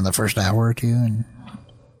 within the first hour or two, and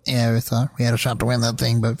we thought we had a shot to win that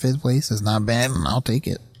thing, but 5th place is not bad, and I'll take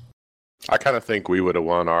it. I kind of think we would have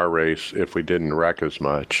won our race if we didn't wreck as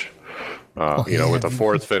much. With the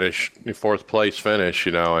 4th place finish,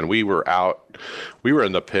 and we were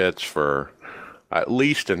in the pits for at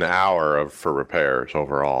least an hour for repairs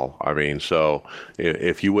overall. I mean, so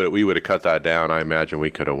if we would have cut that down, I imagine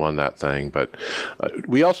we could have won that thing. But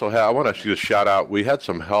we also I want to just shout out, we had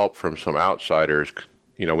some help from some outsiders.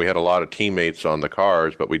 We had a lot of teammates on the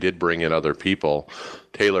cars, but we did bring in other people.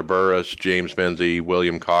 Taylor Burris, James Menzie,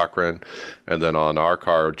 William Cochran, and then on our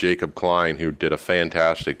car, Jacob Klein, who did a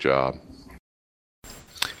fantastic job.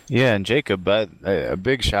 Yeah, and Jacob, a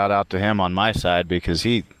big shout out to him on my side because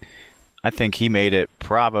I think he made it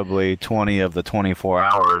probably 20 of the 24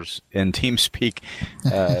 hours in TeamSpeak.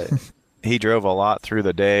 He drove a lot through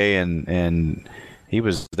the day, and he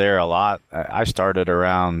was there a lot. I started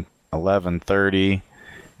around 11:30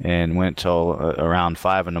 and went till around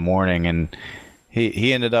 5 in the morning, and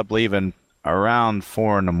he ended up leaving around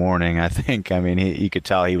 4 in the morning, I think. I mean, you could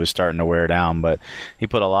tell he was starting to wear down, but he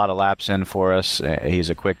put a lot of laps in for us. He's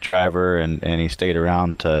a quick driver, and he stayed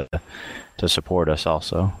around to support us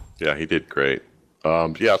also. Yeah, he did great.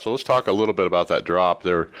 So let's talk a little bit about that drop.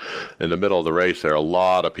 There, in the middle of the race, there are a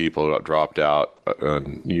lot of people that dropped out.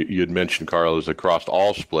 You'd mentioned, Carlos, across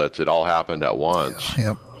all splits, it all happened at once.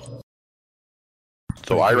 Yep.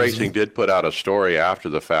 So iRacing did put out a story after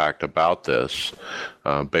the fact about this.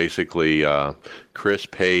 Basically, Chris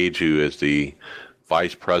Page, who is the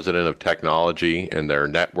vice president of technology and their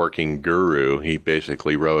networking guru, he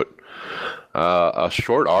basically wrote a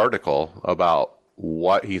short article about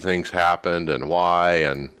what he thinks happened and why.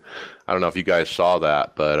 And I don't know if you guys saw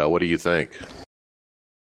that, but what do you think?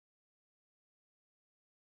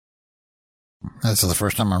 This is the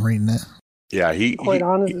first time I'm reading it. Yeah,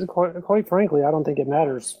 quite frankly, I don't think it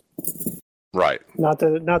matters. Right. Not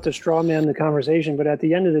to straw man the conversation, but at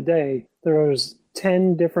the end of the day, there was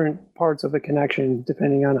 10 different parts of a connection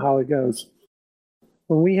depending on how it goes.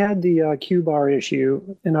 When we had the Q-Bar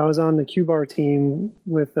issue, and I was on the Q-Bar team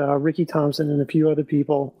with Ricky Thompson and a few other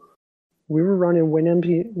people, we were running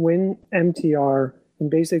WinMTR and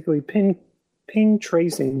basically ping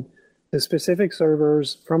tracing the specific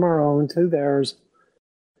servers from our own to theirs.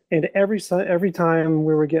 And every time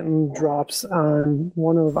we were getting drops on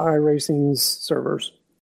one of iRacing's servers.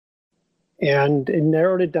 And it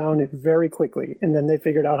narrowed it down very quickly. And then they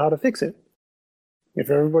figured out how to fix it. If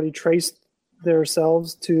everybody traced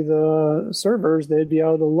themselves to the servers, they'd be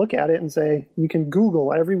able to look at it and say, you can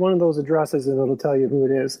Google every one of those addresses and it'll tell you who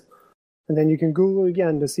it is. And then you can Google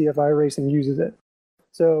again to see if iRacing uses it.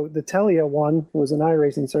 So the Telia one was an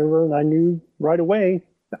iRacing server, and I knew right away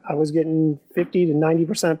I was getting 50 to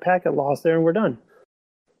 90% packet loss there, and we're done.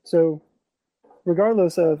 So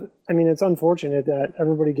regardless of, I mean, it's unfortunate that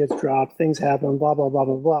everybody gets dropped, things happen, blah, blah, blah,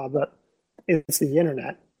 blah, blah, but it's the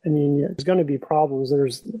internet. I mean, there's going to be problems.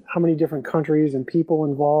 There's how many different countries and people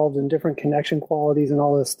involved and different connection qualities and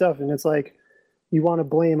all this stuff. And it's like, you want to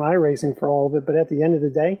blame iRacing for all of it, but at the end of the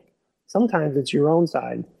day, sometimes it's your own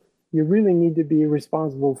side. You really need to be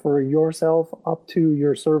responsible for yourself up to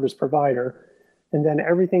your service provider. And then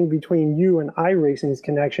everything between you and iRacing's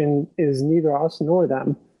connection is neither us nor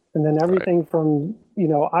them. And then everything from,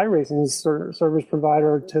 iRacing's service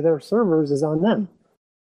provider to their servers is on them.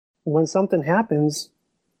 When something happens,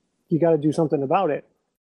 you got to do something about it.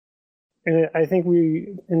 And I think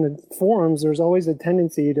in the forums, there's always a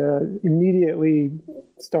tendency to immediately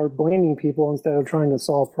start blaming people instead of trying to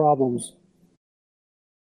solve problems.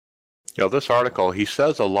 This article, he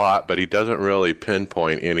says a lot, but he doesn't really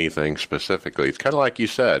pinpoint anything specifically. It's kind of like you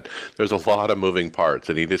said, there's a lot of moving parts,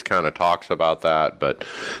 and he just kind of talks about that, but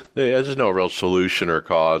there's no real solution or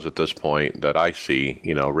cause at this point that I see,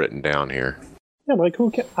 written down here. Yeah, like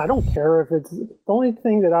I don't care if it's, the only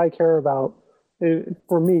thing that I care about,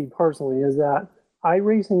 for me personally, is that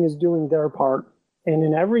iRacing is doing their part, and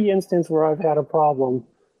in every instance where I've had a problem,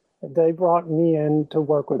 they brought me in to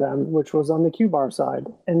work with them, which was on the Q-bar side.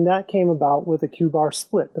 And that came about with a Q-bar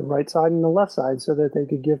split, the right side and the left side, so that they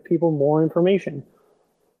could give people more information.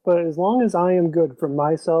 But as long as I am good from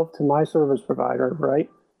myself to my service provider, right?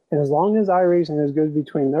 And as long as iRacing is good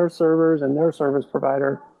between their servers and their service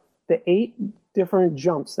provider, the 8 different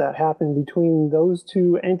jumps that happen between those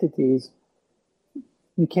two entities,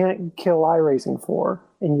 you can't kill iRacing for,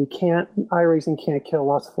 and iRacing can't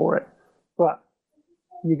kill us for it. But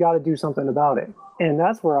you got to do something about it. And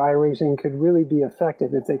that's where iRacing could really be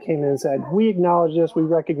effective if they came in and said, we acknowledge this, we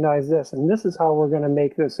recognize this, and this is how we're going to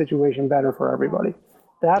make this situation better for everybody.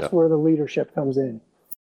 That's where the leadership comes in.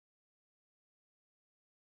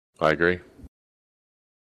 I agree.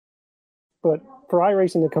 But for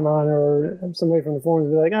iRacing to come on, or somebody from the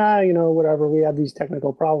forums be like, whatever, we have these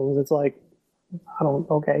technical problems, it's like,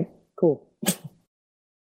 okay, cool.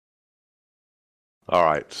 All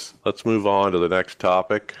right, let's move on to the next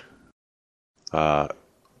topic.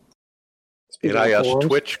 NIS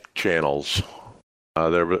Twitch channels.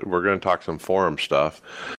 We're going to talk some forum stuff.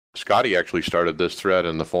 Scotty actually started this thread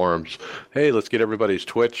in the forums. Hey, let's get everybody's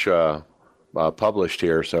Twitch published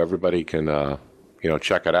here so everybody can,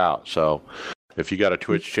 check it out. So if you got a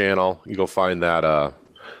Twitch channel, you go find that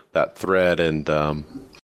thread and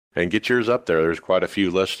get yours up there. There's quite a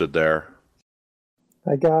few listed there.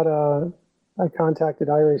 I contacted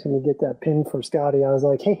iRacing to get that pin for Scotty. I was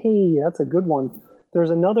like, hey, that's a good one.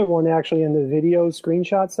 There's another one actually in the video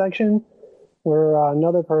screenshot section where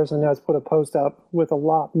another person has put a post up with a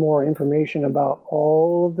lot more information about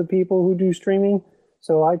all of the people who do streaming.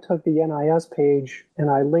 So I took the NIS page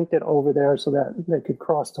and I linked it over there so that they could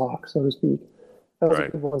crosstalk, so to speak. That was a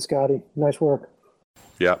good one, Scotty. Nice work.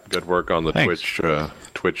 Yeah, good work on the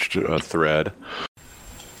Twitch thread.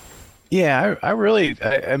 Yeah,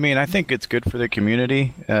 I think it's good for the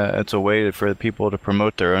community. It's a way for the people to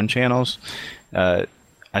promote their own channels.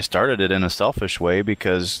 I started it in a selfish way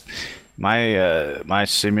because my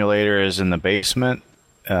simulator is in the basement.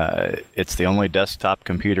 It's the only desktop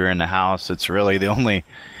computer in the house. It's really the only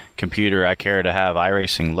computer I care to have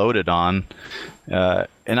iRacing loaded on.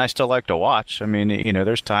 And I still like to watch. I mean,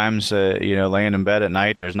 there's times, laying in bed at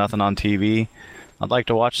night, there's nothing on TV. I'd like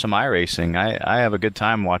to watch some iRacing. I have a good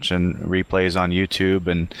time watching replays on YouTube,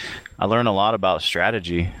 and I learn a lot about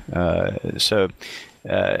strategy. So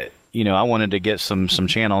I wanted to get some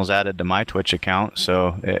channels added to my Twitch account.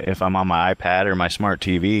 So if I'm on my iPad or my smart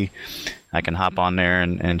TV, I can hop on there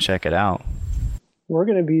and check it out. We're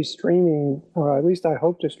going to be streaming, or at least I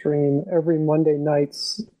hope to stream, every Monday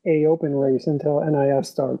night's A Open race until NIS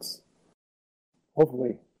starts.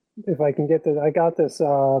 Hopefully. If I can get this, I got this...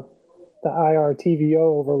 the IR TVO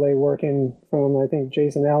overlay working from, I think,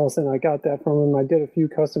 Jason Allison. I got that from him. I did a few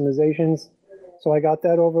customizations. So I got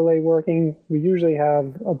that overlay working. We usually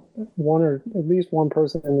have at least one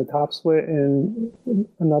person in the top split and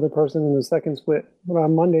another person in the second split. But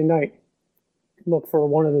on Monday night, look for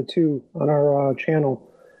one of the two on our channel.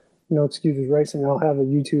 No Excuses Racing. I'll have a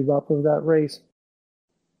YouTube up of that race.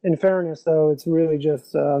 In fairness, though, it's really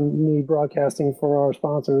just me broadcasting for our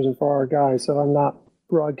sponsors and for our guys. So I'm not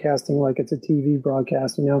broadcasting like it's a TV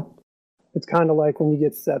broadcast, you know? It's kind of like when you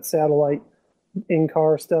get that satellite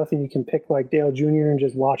in-car stuff and you can pick like Dale Jr. and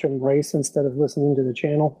just watch him race instead of listening to the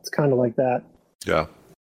channel. It's kind of like that. Yeah.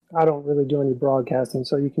 I don't really do any broadcasting,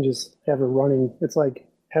 so you can just have it running. It's like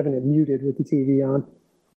having it muted with the TV on.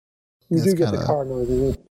 You do get the car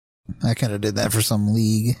noises. I kind of did that for some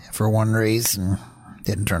league for one race and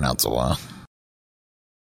didn't turn out so well.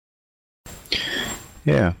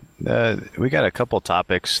 Yeah. We got a couple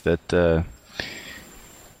topics that,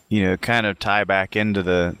 kind of tie back into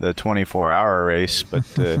the 24-hour race, but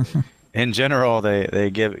in general, they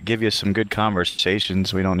give you some good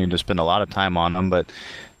conversations. We don't need to spend a lot of time on them, but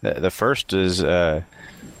the first is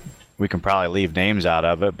we can probably leave names out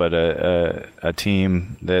of it, but a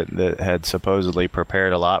team that had supposedly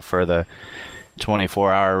prepared a lot for the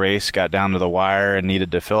 24-hour race got down to the wire and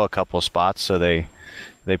needed to fill a couple spots, so they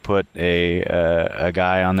put a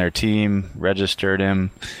guy on their team, registered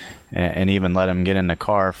him, and even let him get in the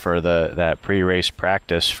car for that pre-race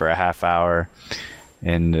practice for a half hour.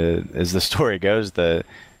 And as the story goes, the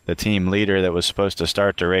team leader that was supposed to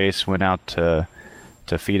start the race went out to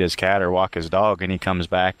feed his cat or walk his dog, and he comes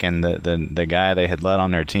back, and the guy they had let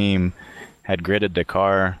on their team had gridded the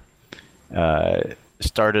car,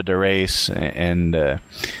 started the race, and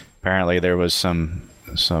apparently there was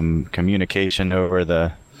some communication over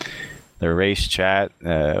the race chat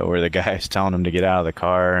where the guy's telling him to get out of the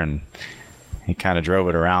car, and he kind of drove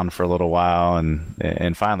it around for a little while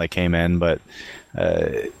and finally came in, but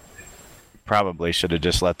probably should have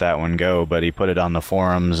just let that one go, but he put it on the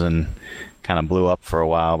forums and kind of blew up for a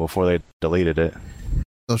while before they deleted it.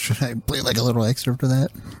 So should I play like a little excerpt of that?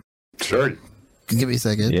 Sure. Give me a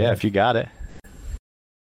second. Yeah, if you got it.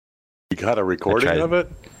 You got a recording of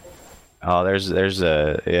it? Oh, there was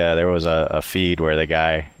a feed where the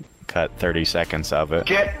guy cut 30 seconds of it.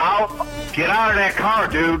 Get out of that car,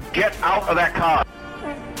 dude. Get out of that car.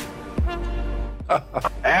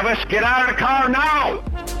 Avis, get out of the car now.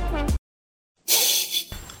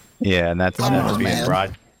 Yeah, and that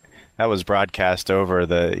was broadcast over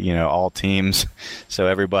all teams, so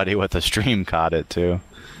everybody with the stream caught it too.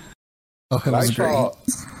 Oh, it was great.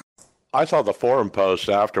 I saw the forum post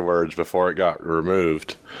afterwards before it got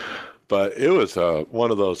removed, but it was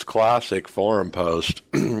one of those classic forum posts.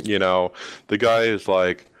 The guy is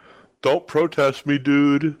like, "Don't protest me,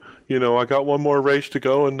 dude. I got one more race to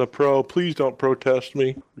go in the pro. Please don't protest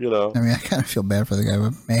me." I mean, I kind of feel bad for the guy,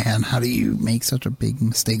 but man, how do you make such a big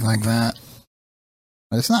mistake like that?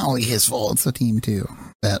 But it's not only his fault, it's the team too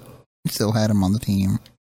that still had him on the team.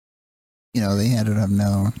 They had to have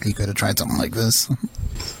known he could have tried something like this.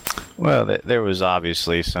 Well, there was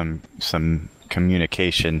obviously some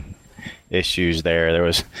communication issues there.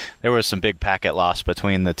 There was some big packet loss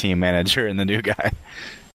between the team manager and the new guy.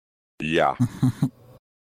 Yeah.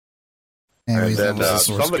 Anyways, and then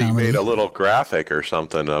somebody made a little graphic or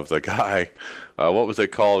something of the guy. What was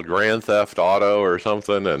it called? Grand Theft Auto or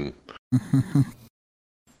something? And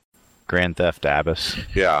Grand Theft Abyss.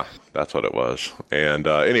 Yeah, that's what it was. And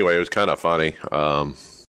anyway, it was kind of funny.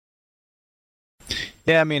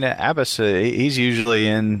 Yeah, I mean, Abbas, he's usually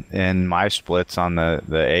in my splits on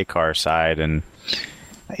the A-car side, and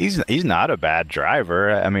he's not a bad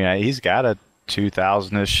driver. I mean, he's got a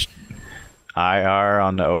 2000-ish IR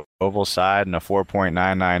on the oval side and a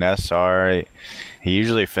 4.99 SR. He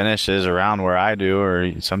usually finishes around where I do,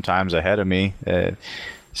 or sometimes ahead of me.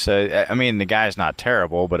 So, I mean, the guy's not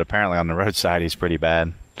terrible, but apparently on the road side, he's pretty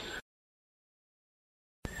bad.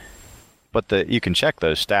 But you can check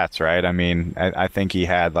those stats, right? I mean, I think he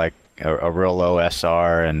had like a real low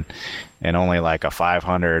SR and only like a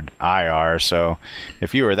 500 IR. So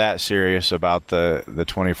if you were that serious about the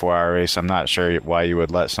 24-hour race, I'm not sure why you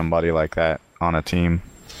would let somebody like that on a team.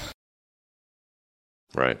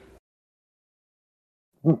 Right.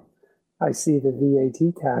 I see the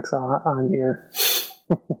VAT tax on here.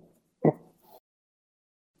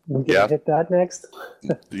 We can hit that next.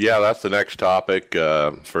 Yeah, that's the next topic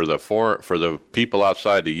for the people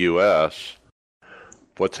outside the U.S.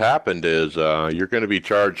 What's happened is you're going to be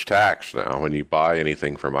charged tax now when you buy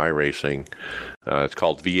anything from iRacing. It's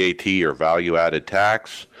called VAT, or value-added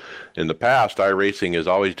tax. In the past, iRacing has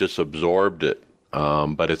always just absorbed it,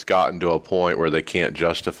 but it's gotten to a point where they can't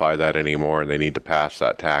justify that anymore, and they need to pass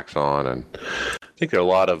that tax on. And I think there are a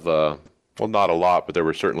lot of, well, not a lot, but there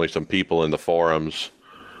were certainly some people in the forums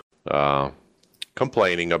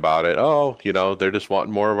complaining about it. Oh, they're just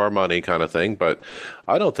wanting more of our money kind of thing. But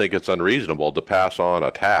I don't think it's unreasonable to pass on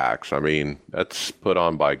a tax. I mean, that's put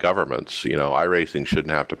on by governments. iRacing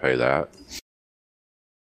shouldn't have to pay that.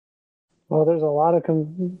 Well, there's a lot of,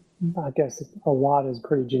 I guess a lot is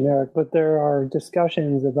pretty generic, but there are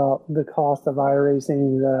discussions about the cost of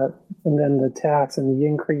iRacing, and then the tax and the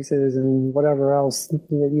increases and whatever else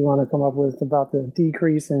that you want to come up with about the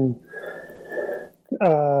decrease in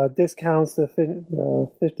discounts to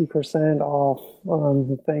 50% off on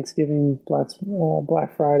the Thanksgiving,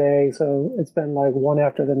 Black Friday. So it's been like one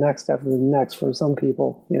after the next for some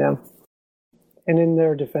people, you know. And in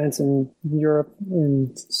their defense, in Europe,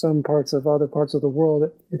 in some other parts of the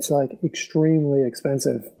world, it's like extremely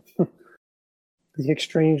expensive. The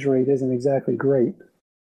exchange rate isn't exactly great.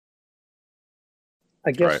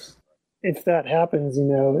 I guess if that happens, you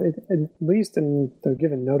know, at least they're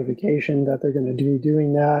given notification that they're going to be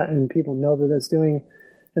doing that, and people know that it's doing,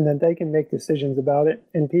 and then they can make decisions about it.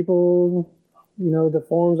 And people, you know, the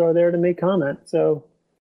forums are there to make comment. So,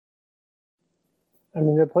 I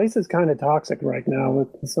mean, the place is kind of toxic right now with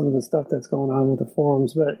some of the stuff that's going on with the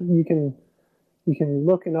forums, but you can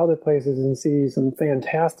look in other places and see some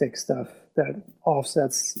fantastic stuff that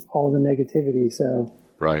offsets all the negativity. So,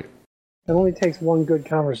 Right. It only takes one good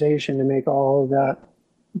conversation to make all of that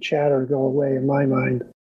chatter go away in my mind.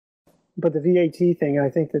 But the VAT thing, I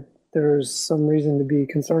think that there's some reason to be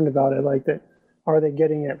concerned about it. Like, that, are they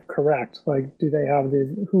getting it correct? Like, do they have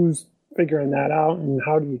who's figuring that out, and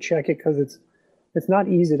how do you check it? Because it's not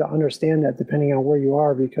easy to understand that depending on where you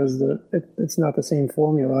are, because it's not the same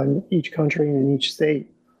formula in each country and in each state.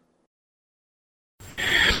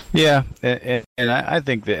 Yeah, and I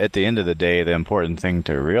think that at the end of the day, the important thing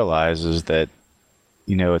to realize is that,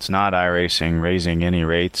 you know, it's not iRacing raising any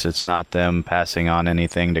rates. It's not them passing on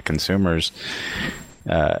anything to consumers.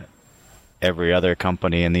 Every other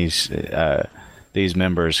company in these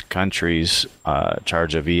members' countries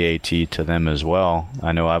charge a VAT to them as well.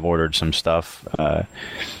 I know I've ordered some stuff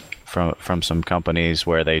from some companies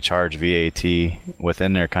where they charge VAT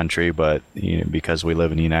within their country, but you know, because we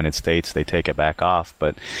live in the United States, they take it back off.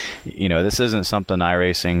 But you know, this isn't something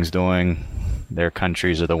iRacing's doing. Their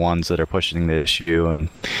countries are the ones that are pushing the issue, and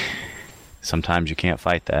sometimes you can't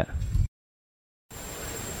fight that.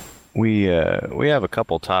 We have a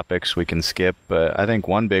couple topics we can skip. I think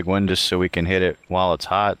one big one, just so we can hit it while it's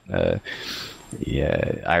hot.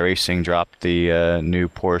 iRacing dropped the new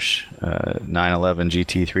Porsche 911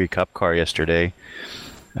 GT3 Cup car yesterday.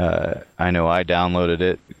 I know I downloaded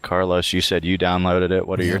it. Carlos, you said you downloaded it.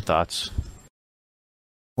 What are your thoughts?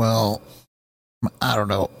 Well, I don't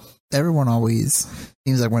know. Everyone always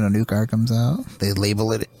seems like when a new car comes out, they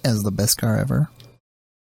label it as the best car ever.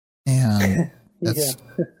 And that's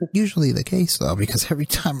usually the case, though, because every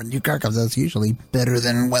time a new car comes out, it's usually better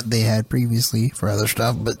than what they had previously for other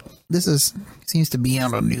stuff. But this seems to be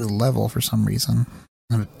on a new level for some reason.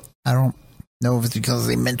 I don't know if it's because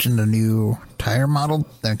they mentioned a new tire model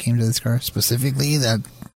that came to this car specifically that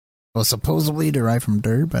was supposedly derived from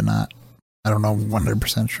dirt, but not. I don't know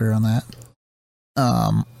 100% sure on that.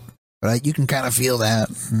 But you can kind of feel that.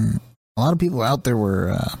 And a lot of people out there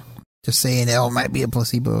were just saying, it might be a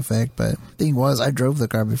placebo effect, but the thing was, I drove the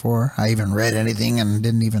car before I even read anything and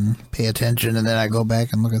didn't even pay attention, and then I go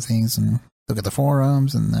back and look at things and look at the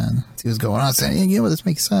forums and then see what's going on, saying, you know what, this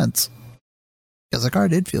makes sense. Because the car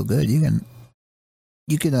did feel good. You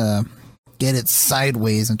can get it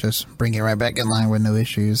sideways and just bring it right back in line with no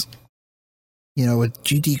issues. You know, with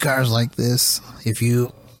GT cars like this, if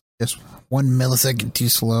you just 1 millisecond too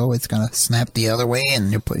slow, it's gonna snap the other way and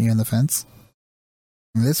you're putting you in the fence.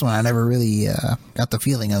 And this one, I never really got the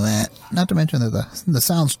feeling of that. Not to mention that the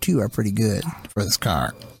sounds too are pretty good for this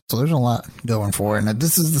car. So there's a lot going for it. And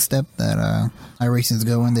this is the step that iRacing's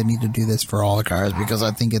going. They need to do this for all the cars, because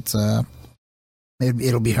I think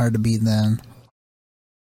it'll be hard to beat then.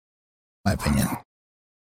 My opinion.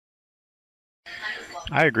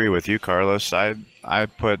 I agree with you, Carlos. I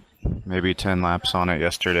put maybe 10 laps on it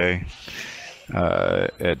yesterday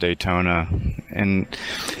at Daytona, and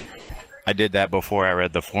I did that before I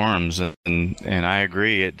read the forums, and I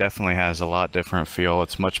agree, it definitely has a lot different feel.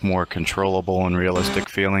 It's much more controllable and realistic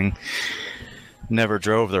feeling. Never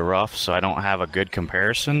drove the rough, so I don't have a good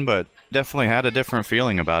comparison, but definitely had a different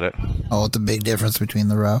feeling about it. Oh, it's a big difference between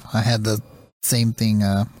the rough. I had the same thing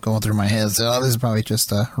going through my head. So this is probably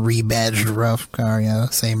just a rebadged rough car,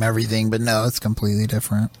 same everything, but no, it's completely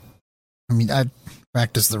different. I mean, I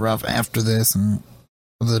practiced the rough after this, and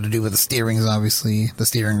something to do with the steerings, obviously. The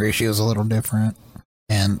steering ratio is a little different.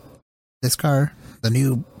 And this car, the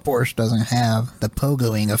new Porsche, doesn't have the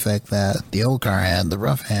pogoing effect that the old car had, the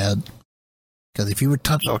rough had. Because if you would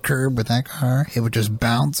touch a curb with that car, it would just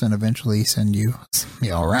bounce and eventually send you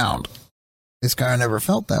around. This car never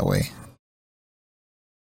felt that way.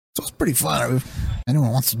 So it's pretty fun. If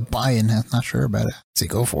anyone wants to buy it and is not sure about it, say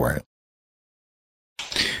go for it.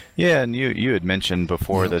 Yeah, and you had mentioned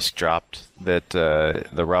before this dropped that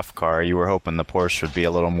the rough car, you were hoping the Porsche would be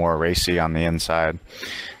a little more racy on the inside.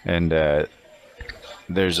 And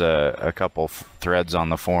there's a couple threads on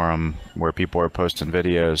the forum where people are posting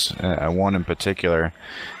videos. One in particular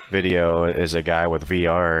video is a guy with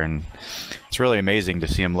VR, and it's really amazing to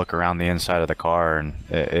see him look around the inside of the car, and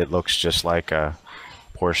it looks just like a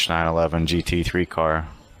Porsche 911 GT3 car.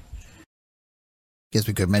 Guess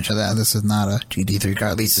we could mention that this is not a GT3 car.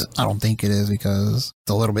 At least I don't think it is, because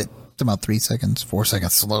it's a little bit, it's about 4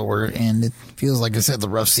 seconds slower, and it feels like I said the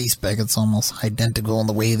rough C-spec. It's almost identical in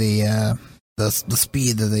the way they, the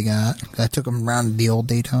speed that they got. I took them around the old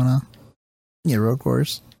Daytona, road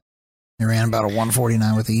course. They ran about a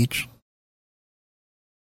 149 with each.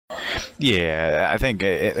 Yeah, I think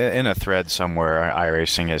in a thread somewhere,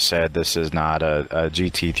 iRacing has said this is not a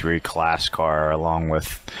GT3 class car along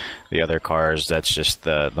with the other cars. That's just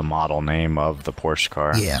the model name of the Porsche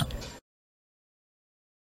car. Yeah.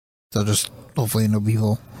 So just hopefully no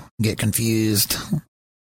people get confused,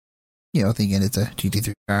 thinking it's a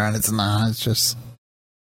GT3 car, and it's not. It's just,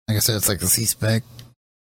 like I said, it's like the C-spec.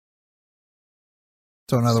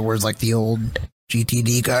 So in other words, like the old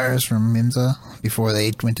GTD cars from IMSA before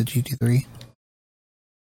they went to GT3.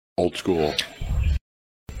 Old school.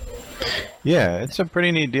 Yeah, it's a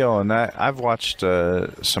pretty neat deal. And that I've watched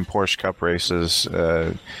some Porsche Cup races.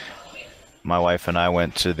 My wife and I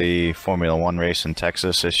went to the Formula One race in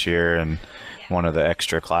Texas this year, and one of the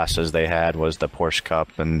extra classes they had was the Porsche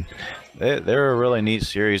Cup, and they're a really neat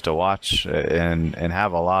series to watch and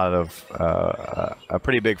have a lot of a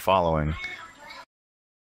pretty big following.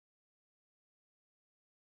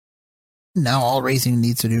 Now all racing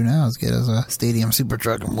needs to do now is get us a stadium super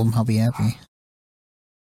truck, and I'll be happy.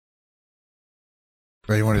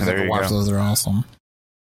 For anyone who's ever watched those, are awesome.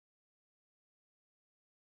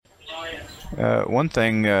 One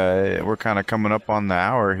thing, we're kind of coming up on the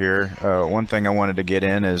hour here. One thing I wanted to get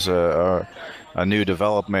in is a new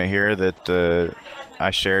development here that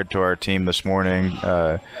I shared to our team this morning.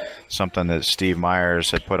 Something that Steve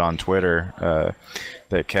Myers had put on Twitter,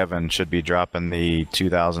 that Kevin should be dropping the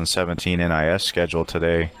 2017 NIS schedule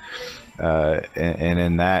today. And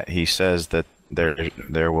in that, he says that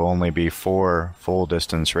there will only be 4 full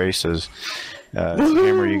distance races.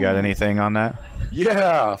 Hammer, you got anything on that?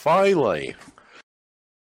 Yeah, finally.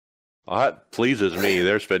 Well, that pleases me.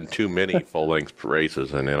 There's been too many full-length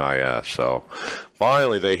races in NIS, so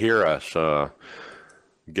finally they hear us.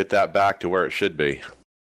 Get that back to where it should be.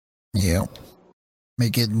 Yeah.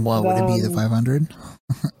 Make it, what would it be, the 500?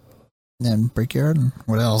 Then Brickyard, and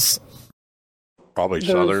what else? Probably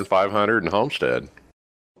Southern 500 and Homestead.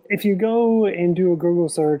 If you go and do a Google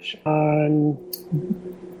search on,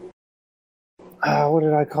 what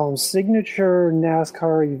did I call them? Signature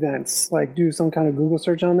NASCAR events. Like, do some kind of Google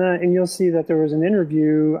search on that, and you'll see that there was an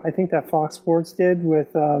interview, I think that Fox Sports did,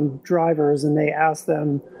 with drivers, and they asked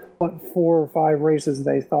them what 4 or 5 races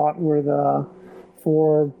they thought were the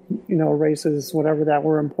 4, races, whatever, that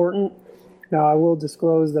were important. Now, I will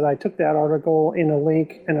disclose that I took that article in a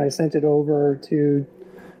link and I sent it over to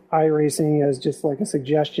iRacing as just like a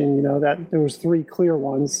suggestion, that there was 3 clear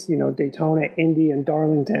ones, Daytona, Indy, and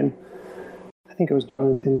Darlington. I think it was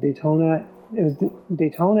Darlington, Daytona. It was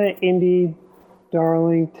Daytona, Indy,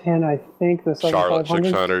 Darlington, I think the Charlotte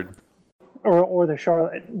 600. Or the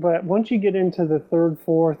Charlotte. But once you get into the 3rd,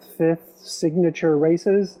 4th, 5th signature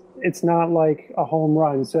races, it's not like a home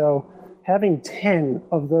run. So having 10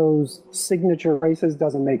 of those signature races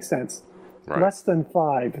doesn't make sense. Right. Less than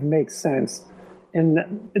 5 makes sense.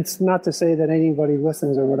 And it's not to say that anybody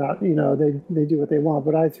listens or whatnot, they do what they want.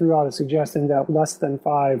 But I threw out a suggestion that less than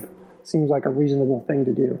 5 seems like a reasonable thing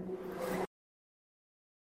to do.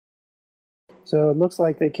 So it looks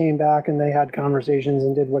like they came back and they had conversations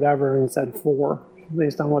and did whatever and said 4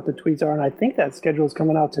 based on what the tweets are. And I think that schedule is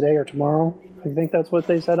coming out today or tomorrow. I think that's what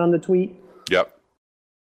they said on the tweet. Yep.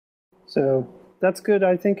 So that's good.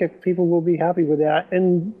 I think people will be happy with that.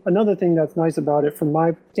 And another thing that's nice about it, from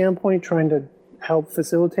my standpoint, trying to help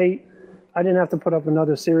facilitate, I didn't have to put up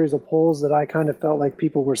another series of polls that I kind of felt like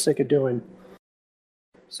people were sick of doing.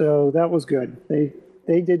 So that was good.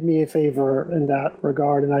 They did me a favor in that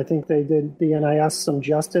regard, and I think they did the NIS some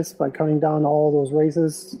justice by cutting down all those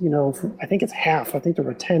races. I think it's half. I think there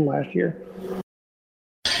were 10 last year.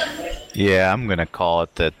 Yeah, I'm going to call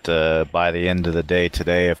it that by the end of the day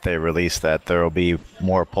today, if they release that, there will be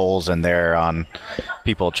more polls in there on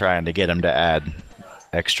people trying to get them to add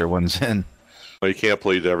extra ones in. Well, you can't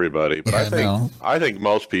please everybody, but I think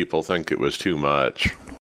most people think it was too much.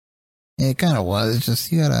 It kind of was. It's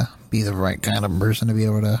just you gotta be the right kind of person to be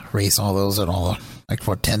able to race all those at all, like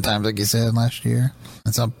 10 times, like you said last year.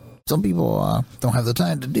 And some people don't have the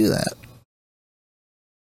time to do that.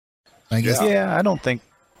 I guess. Yeah, I don't think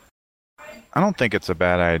it's a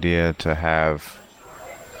bad idea to have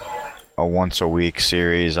a once a week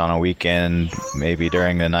series on a weekend, maybe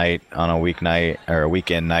during the night on a weeknight or a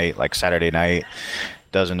weekend night, like Saturday night.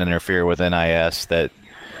 Doesn't interfere with NIS. That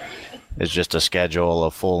is just a schedule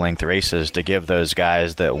of full-length races to give those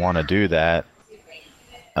guys that want to do that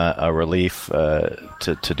a relief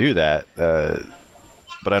to do that.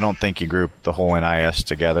 But I don't think you group the whole NIS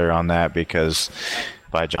together on that, because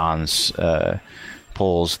by John's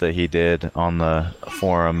polls that he did on the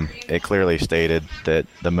forum, it clearly stated that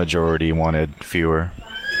the majority wanted fewer.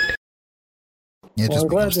 Yeah, it just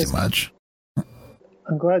becomes too much.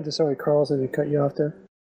 I'm glad to, sorry, Carl, to cut you off there.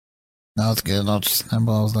 No, it's good. I'm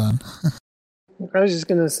almost done. I was just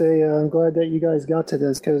going to say, I'm glad that you guys got to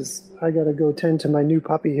this, because I got to go tend to my new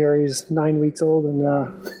puppy here. He's 9 weeks old, and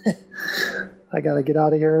I got to get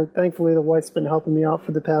out of here. Thankfully, the wife's been helping me out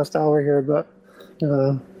for the past hour here, but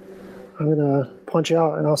I'm going to punch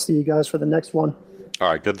out, and I'll see you guys for the next one. All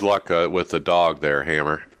right, good luck with the dog there,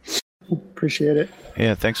 Hammer. Appreciate it.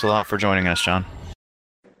 Yeah, thanks a lot for joining us, John.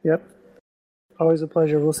 Yep. Always a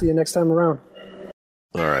pleasure. We'll see you next time around.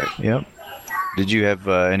 All right. Yep. Did you have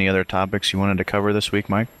any other topics you wanted to cover this week,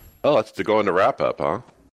 Mike? Oh, that's to go into wrap-up, huh?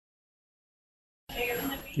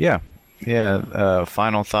 Yeah.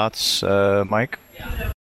 Final thoughts, Mike?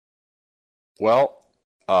 Well,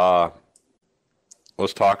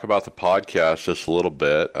 let's talk about the podcast just a little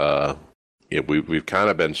bit. We've kind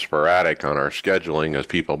of been sporadic on our scheduling, as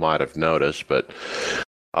people might have noticed, but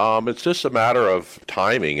it's just a matter of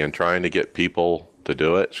timing and trying to get people to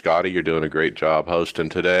do it. Scotty, you're doing a great job hosting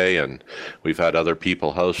today, and we've had other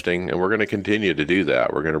people hosting, and we're going to continue to do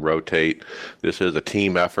that. We're going to rotate. This is a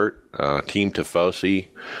team effort, team Tifosi.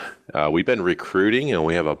 We've been recruiting, and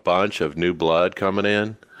we have a bunch of new blood coming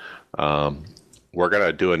in. We're going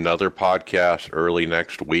to do another podcast early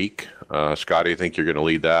next week. Scotty, I think you're going to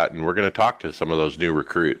lead that, and we're going to talk to some of those new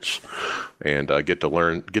recruits and get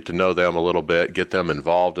to know them a little bit, get them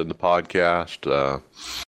involved in the podcast.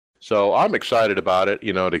 So I'm excited about it,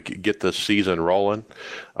 to get this season rolling.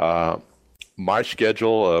 My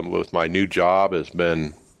schedule with my new job has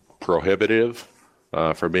been prohibitive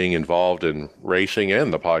for being involved in racing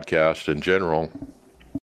and the podcast in general.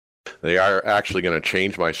 They are actually going to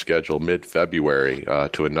change my schedule mid-February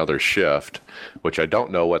to another shift, which I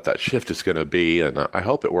don't know what that shift is going to be, and I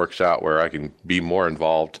hope it works out where I can be more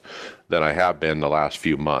involved than I have been the last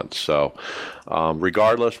few months. So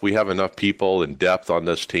regardless, we have enough people in depth on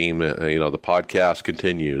this team. The podcast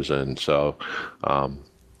continues, and so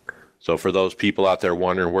for those people out there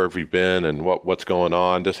wondering where have we been and what's going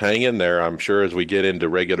on, just hang in there. I'm sure as we get into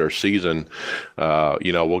regular season,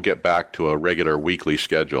 we'll get back to a regular weekly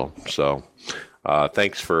schedule. So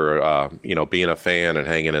thanks for, being a fan and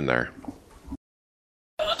hanging in there.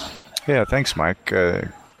 Yeah, thanks, Mike.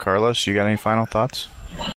 Carlos, you got any final thoughts?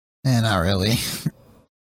 Not really.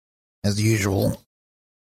 As usual.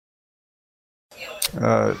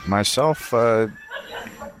 Myself,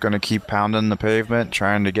 going to keep pounding the pavement,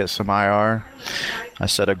 trying to get some IR. I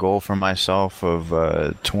set a goal for myself of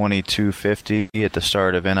 2250 at the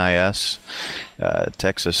start of NIS.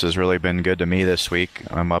 Texas has really been good to me this week.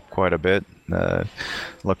 I'm up quite a bit.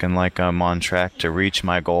 Looking like I'm on track to reach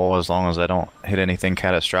my goal as long as I don't hit anything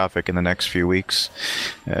catastrophic in the next few weeks.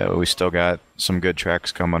 We still got some good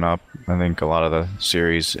tracks coming up. I think a lot of the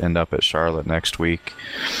series end up at Charlotte next week,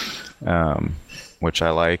 which I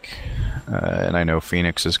like. And I know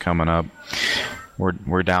Phoenix is coming up.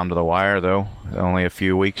 We're down to the wire, though. Only a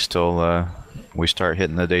few weeks till we start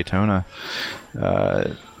hitting the Daytona.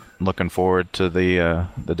 Looking forward to the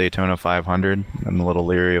Daytona 500. I'm a little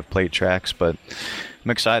leery of plate tracks, but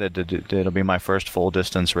I'm excited it'll be my first full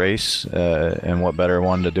distance race, and what better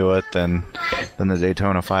one to do it than the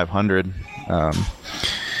Daytona 500.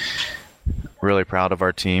 Really proud of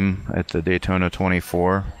our team at the Daytona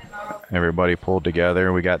 24. Everybody pulled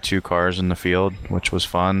together. We got 2 cars in the field, which was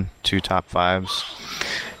fun, 2 top 5s,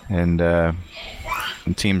 and the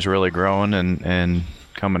team's really growing and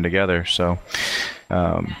coming together. So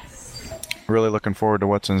really looking forward to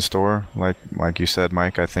what's in store. Like you said,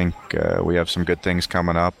 Mike, I think we have some good things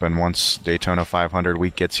coming up, and once Daytona 500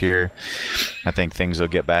 week gets here, I think things will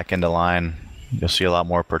get back into line. You'll see a lot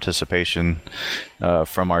more participation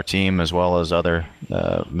from our team as well as other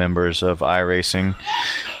members of iRacing.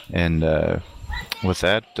 And with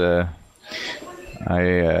that, I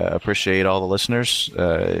appreciate all the listeners.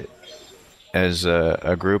 as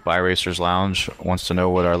a group, iRacers Lounge wants to know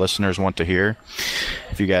what our listeners want to hear.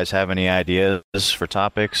 If you guys have any ideas for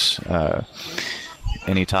topics,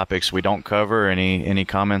 any topics we don't cover, any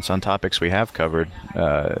comments on topics we have covered,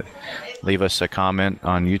 leave us a comment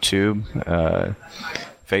on YouTube,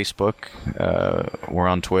 Facebook. We're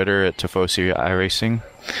on Twitter at Tifosi iRacing,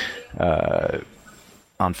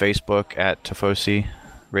 on Facebook at Tifosi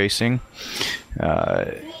Racing.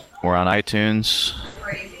 We're on iTunes,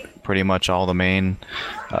 pretty much all the main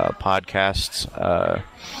podcasts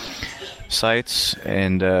sites,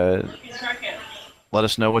 and let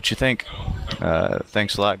us know what you think.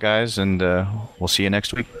 Thanks a lot, guys, and we'll see you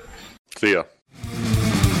next week. See ya.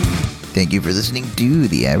 Thank you for listening to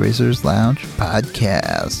the iRacers Lounge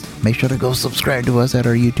podcast. Make sure to go subscribe to us at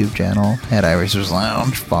our YouTube channel at iRacers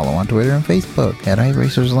Lounge. Follow on Twitter and Facebook at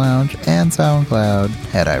iRacers Lounge and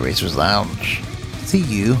SoundCloud at iRacers Lounge. See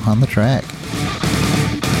you on the track.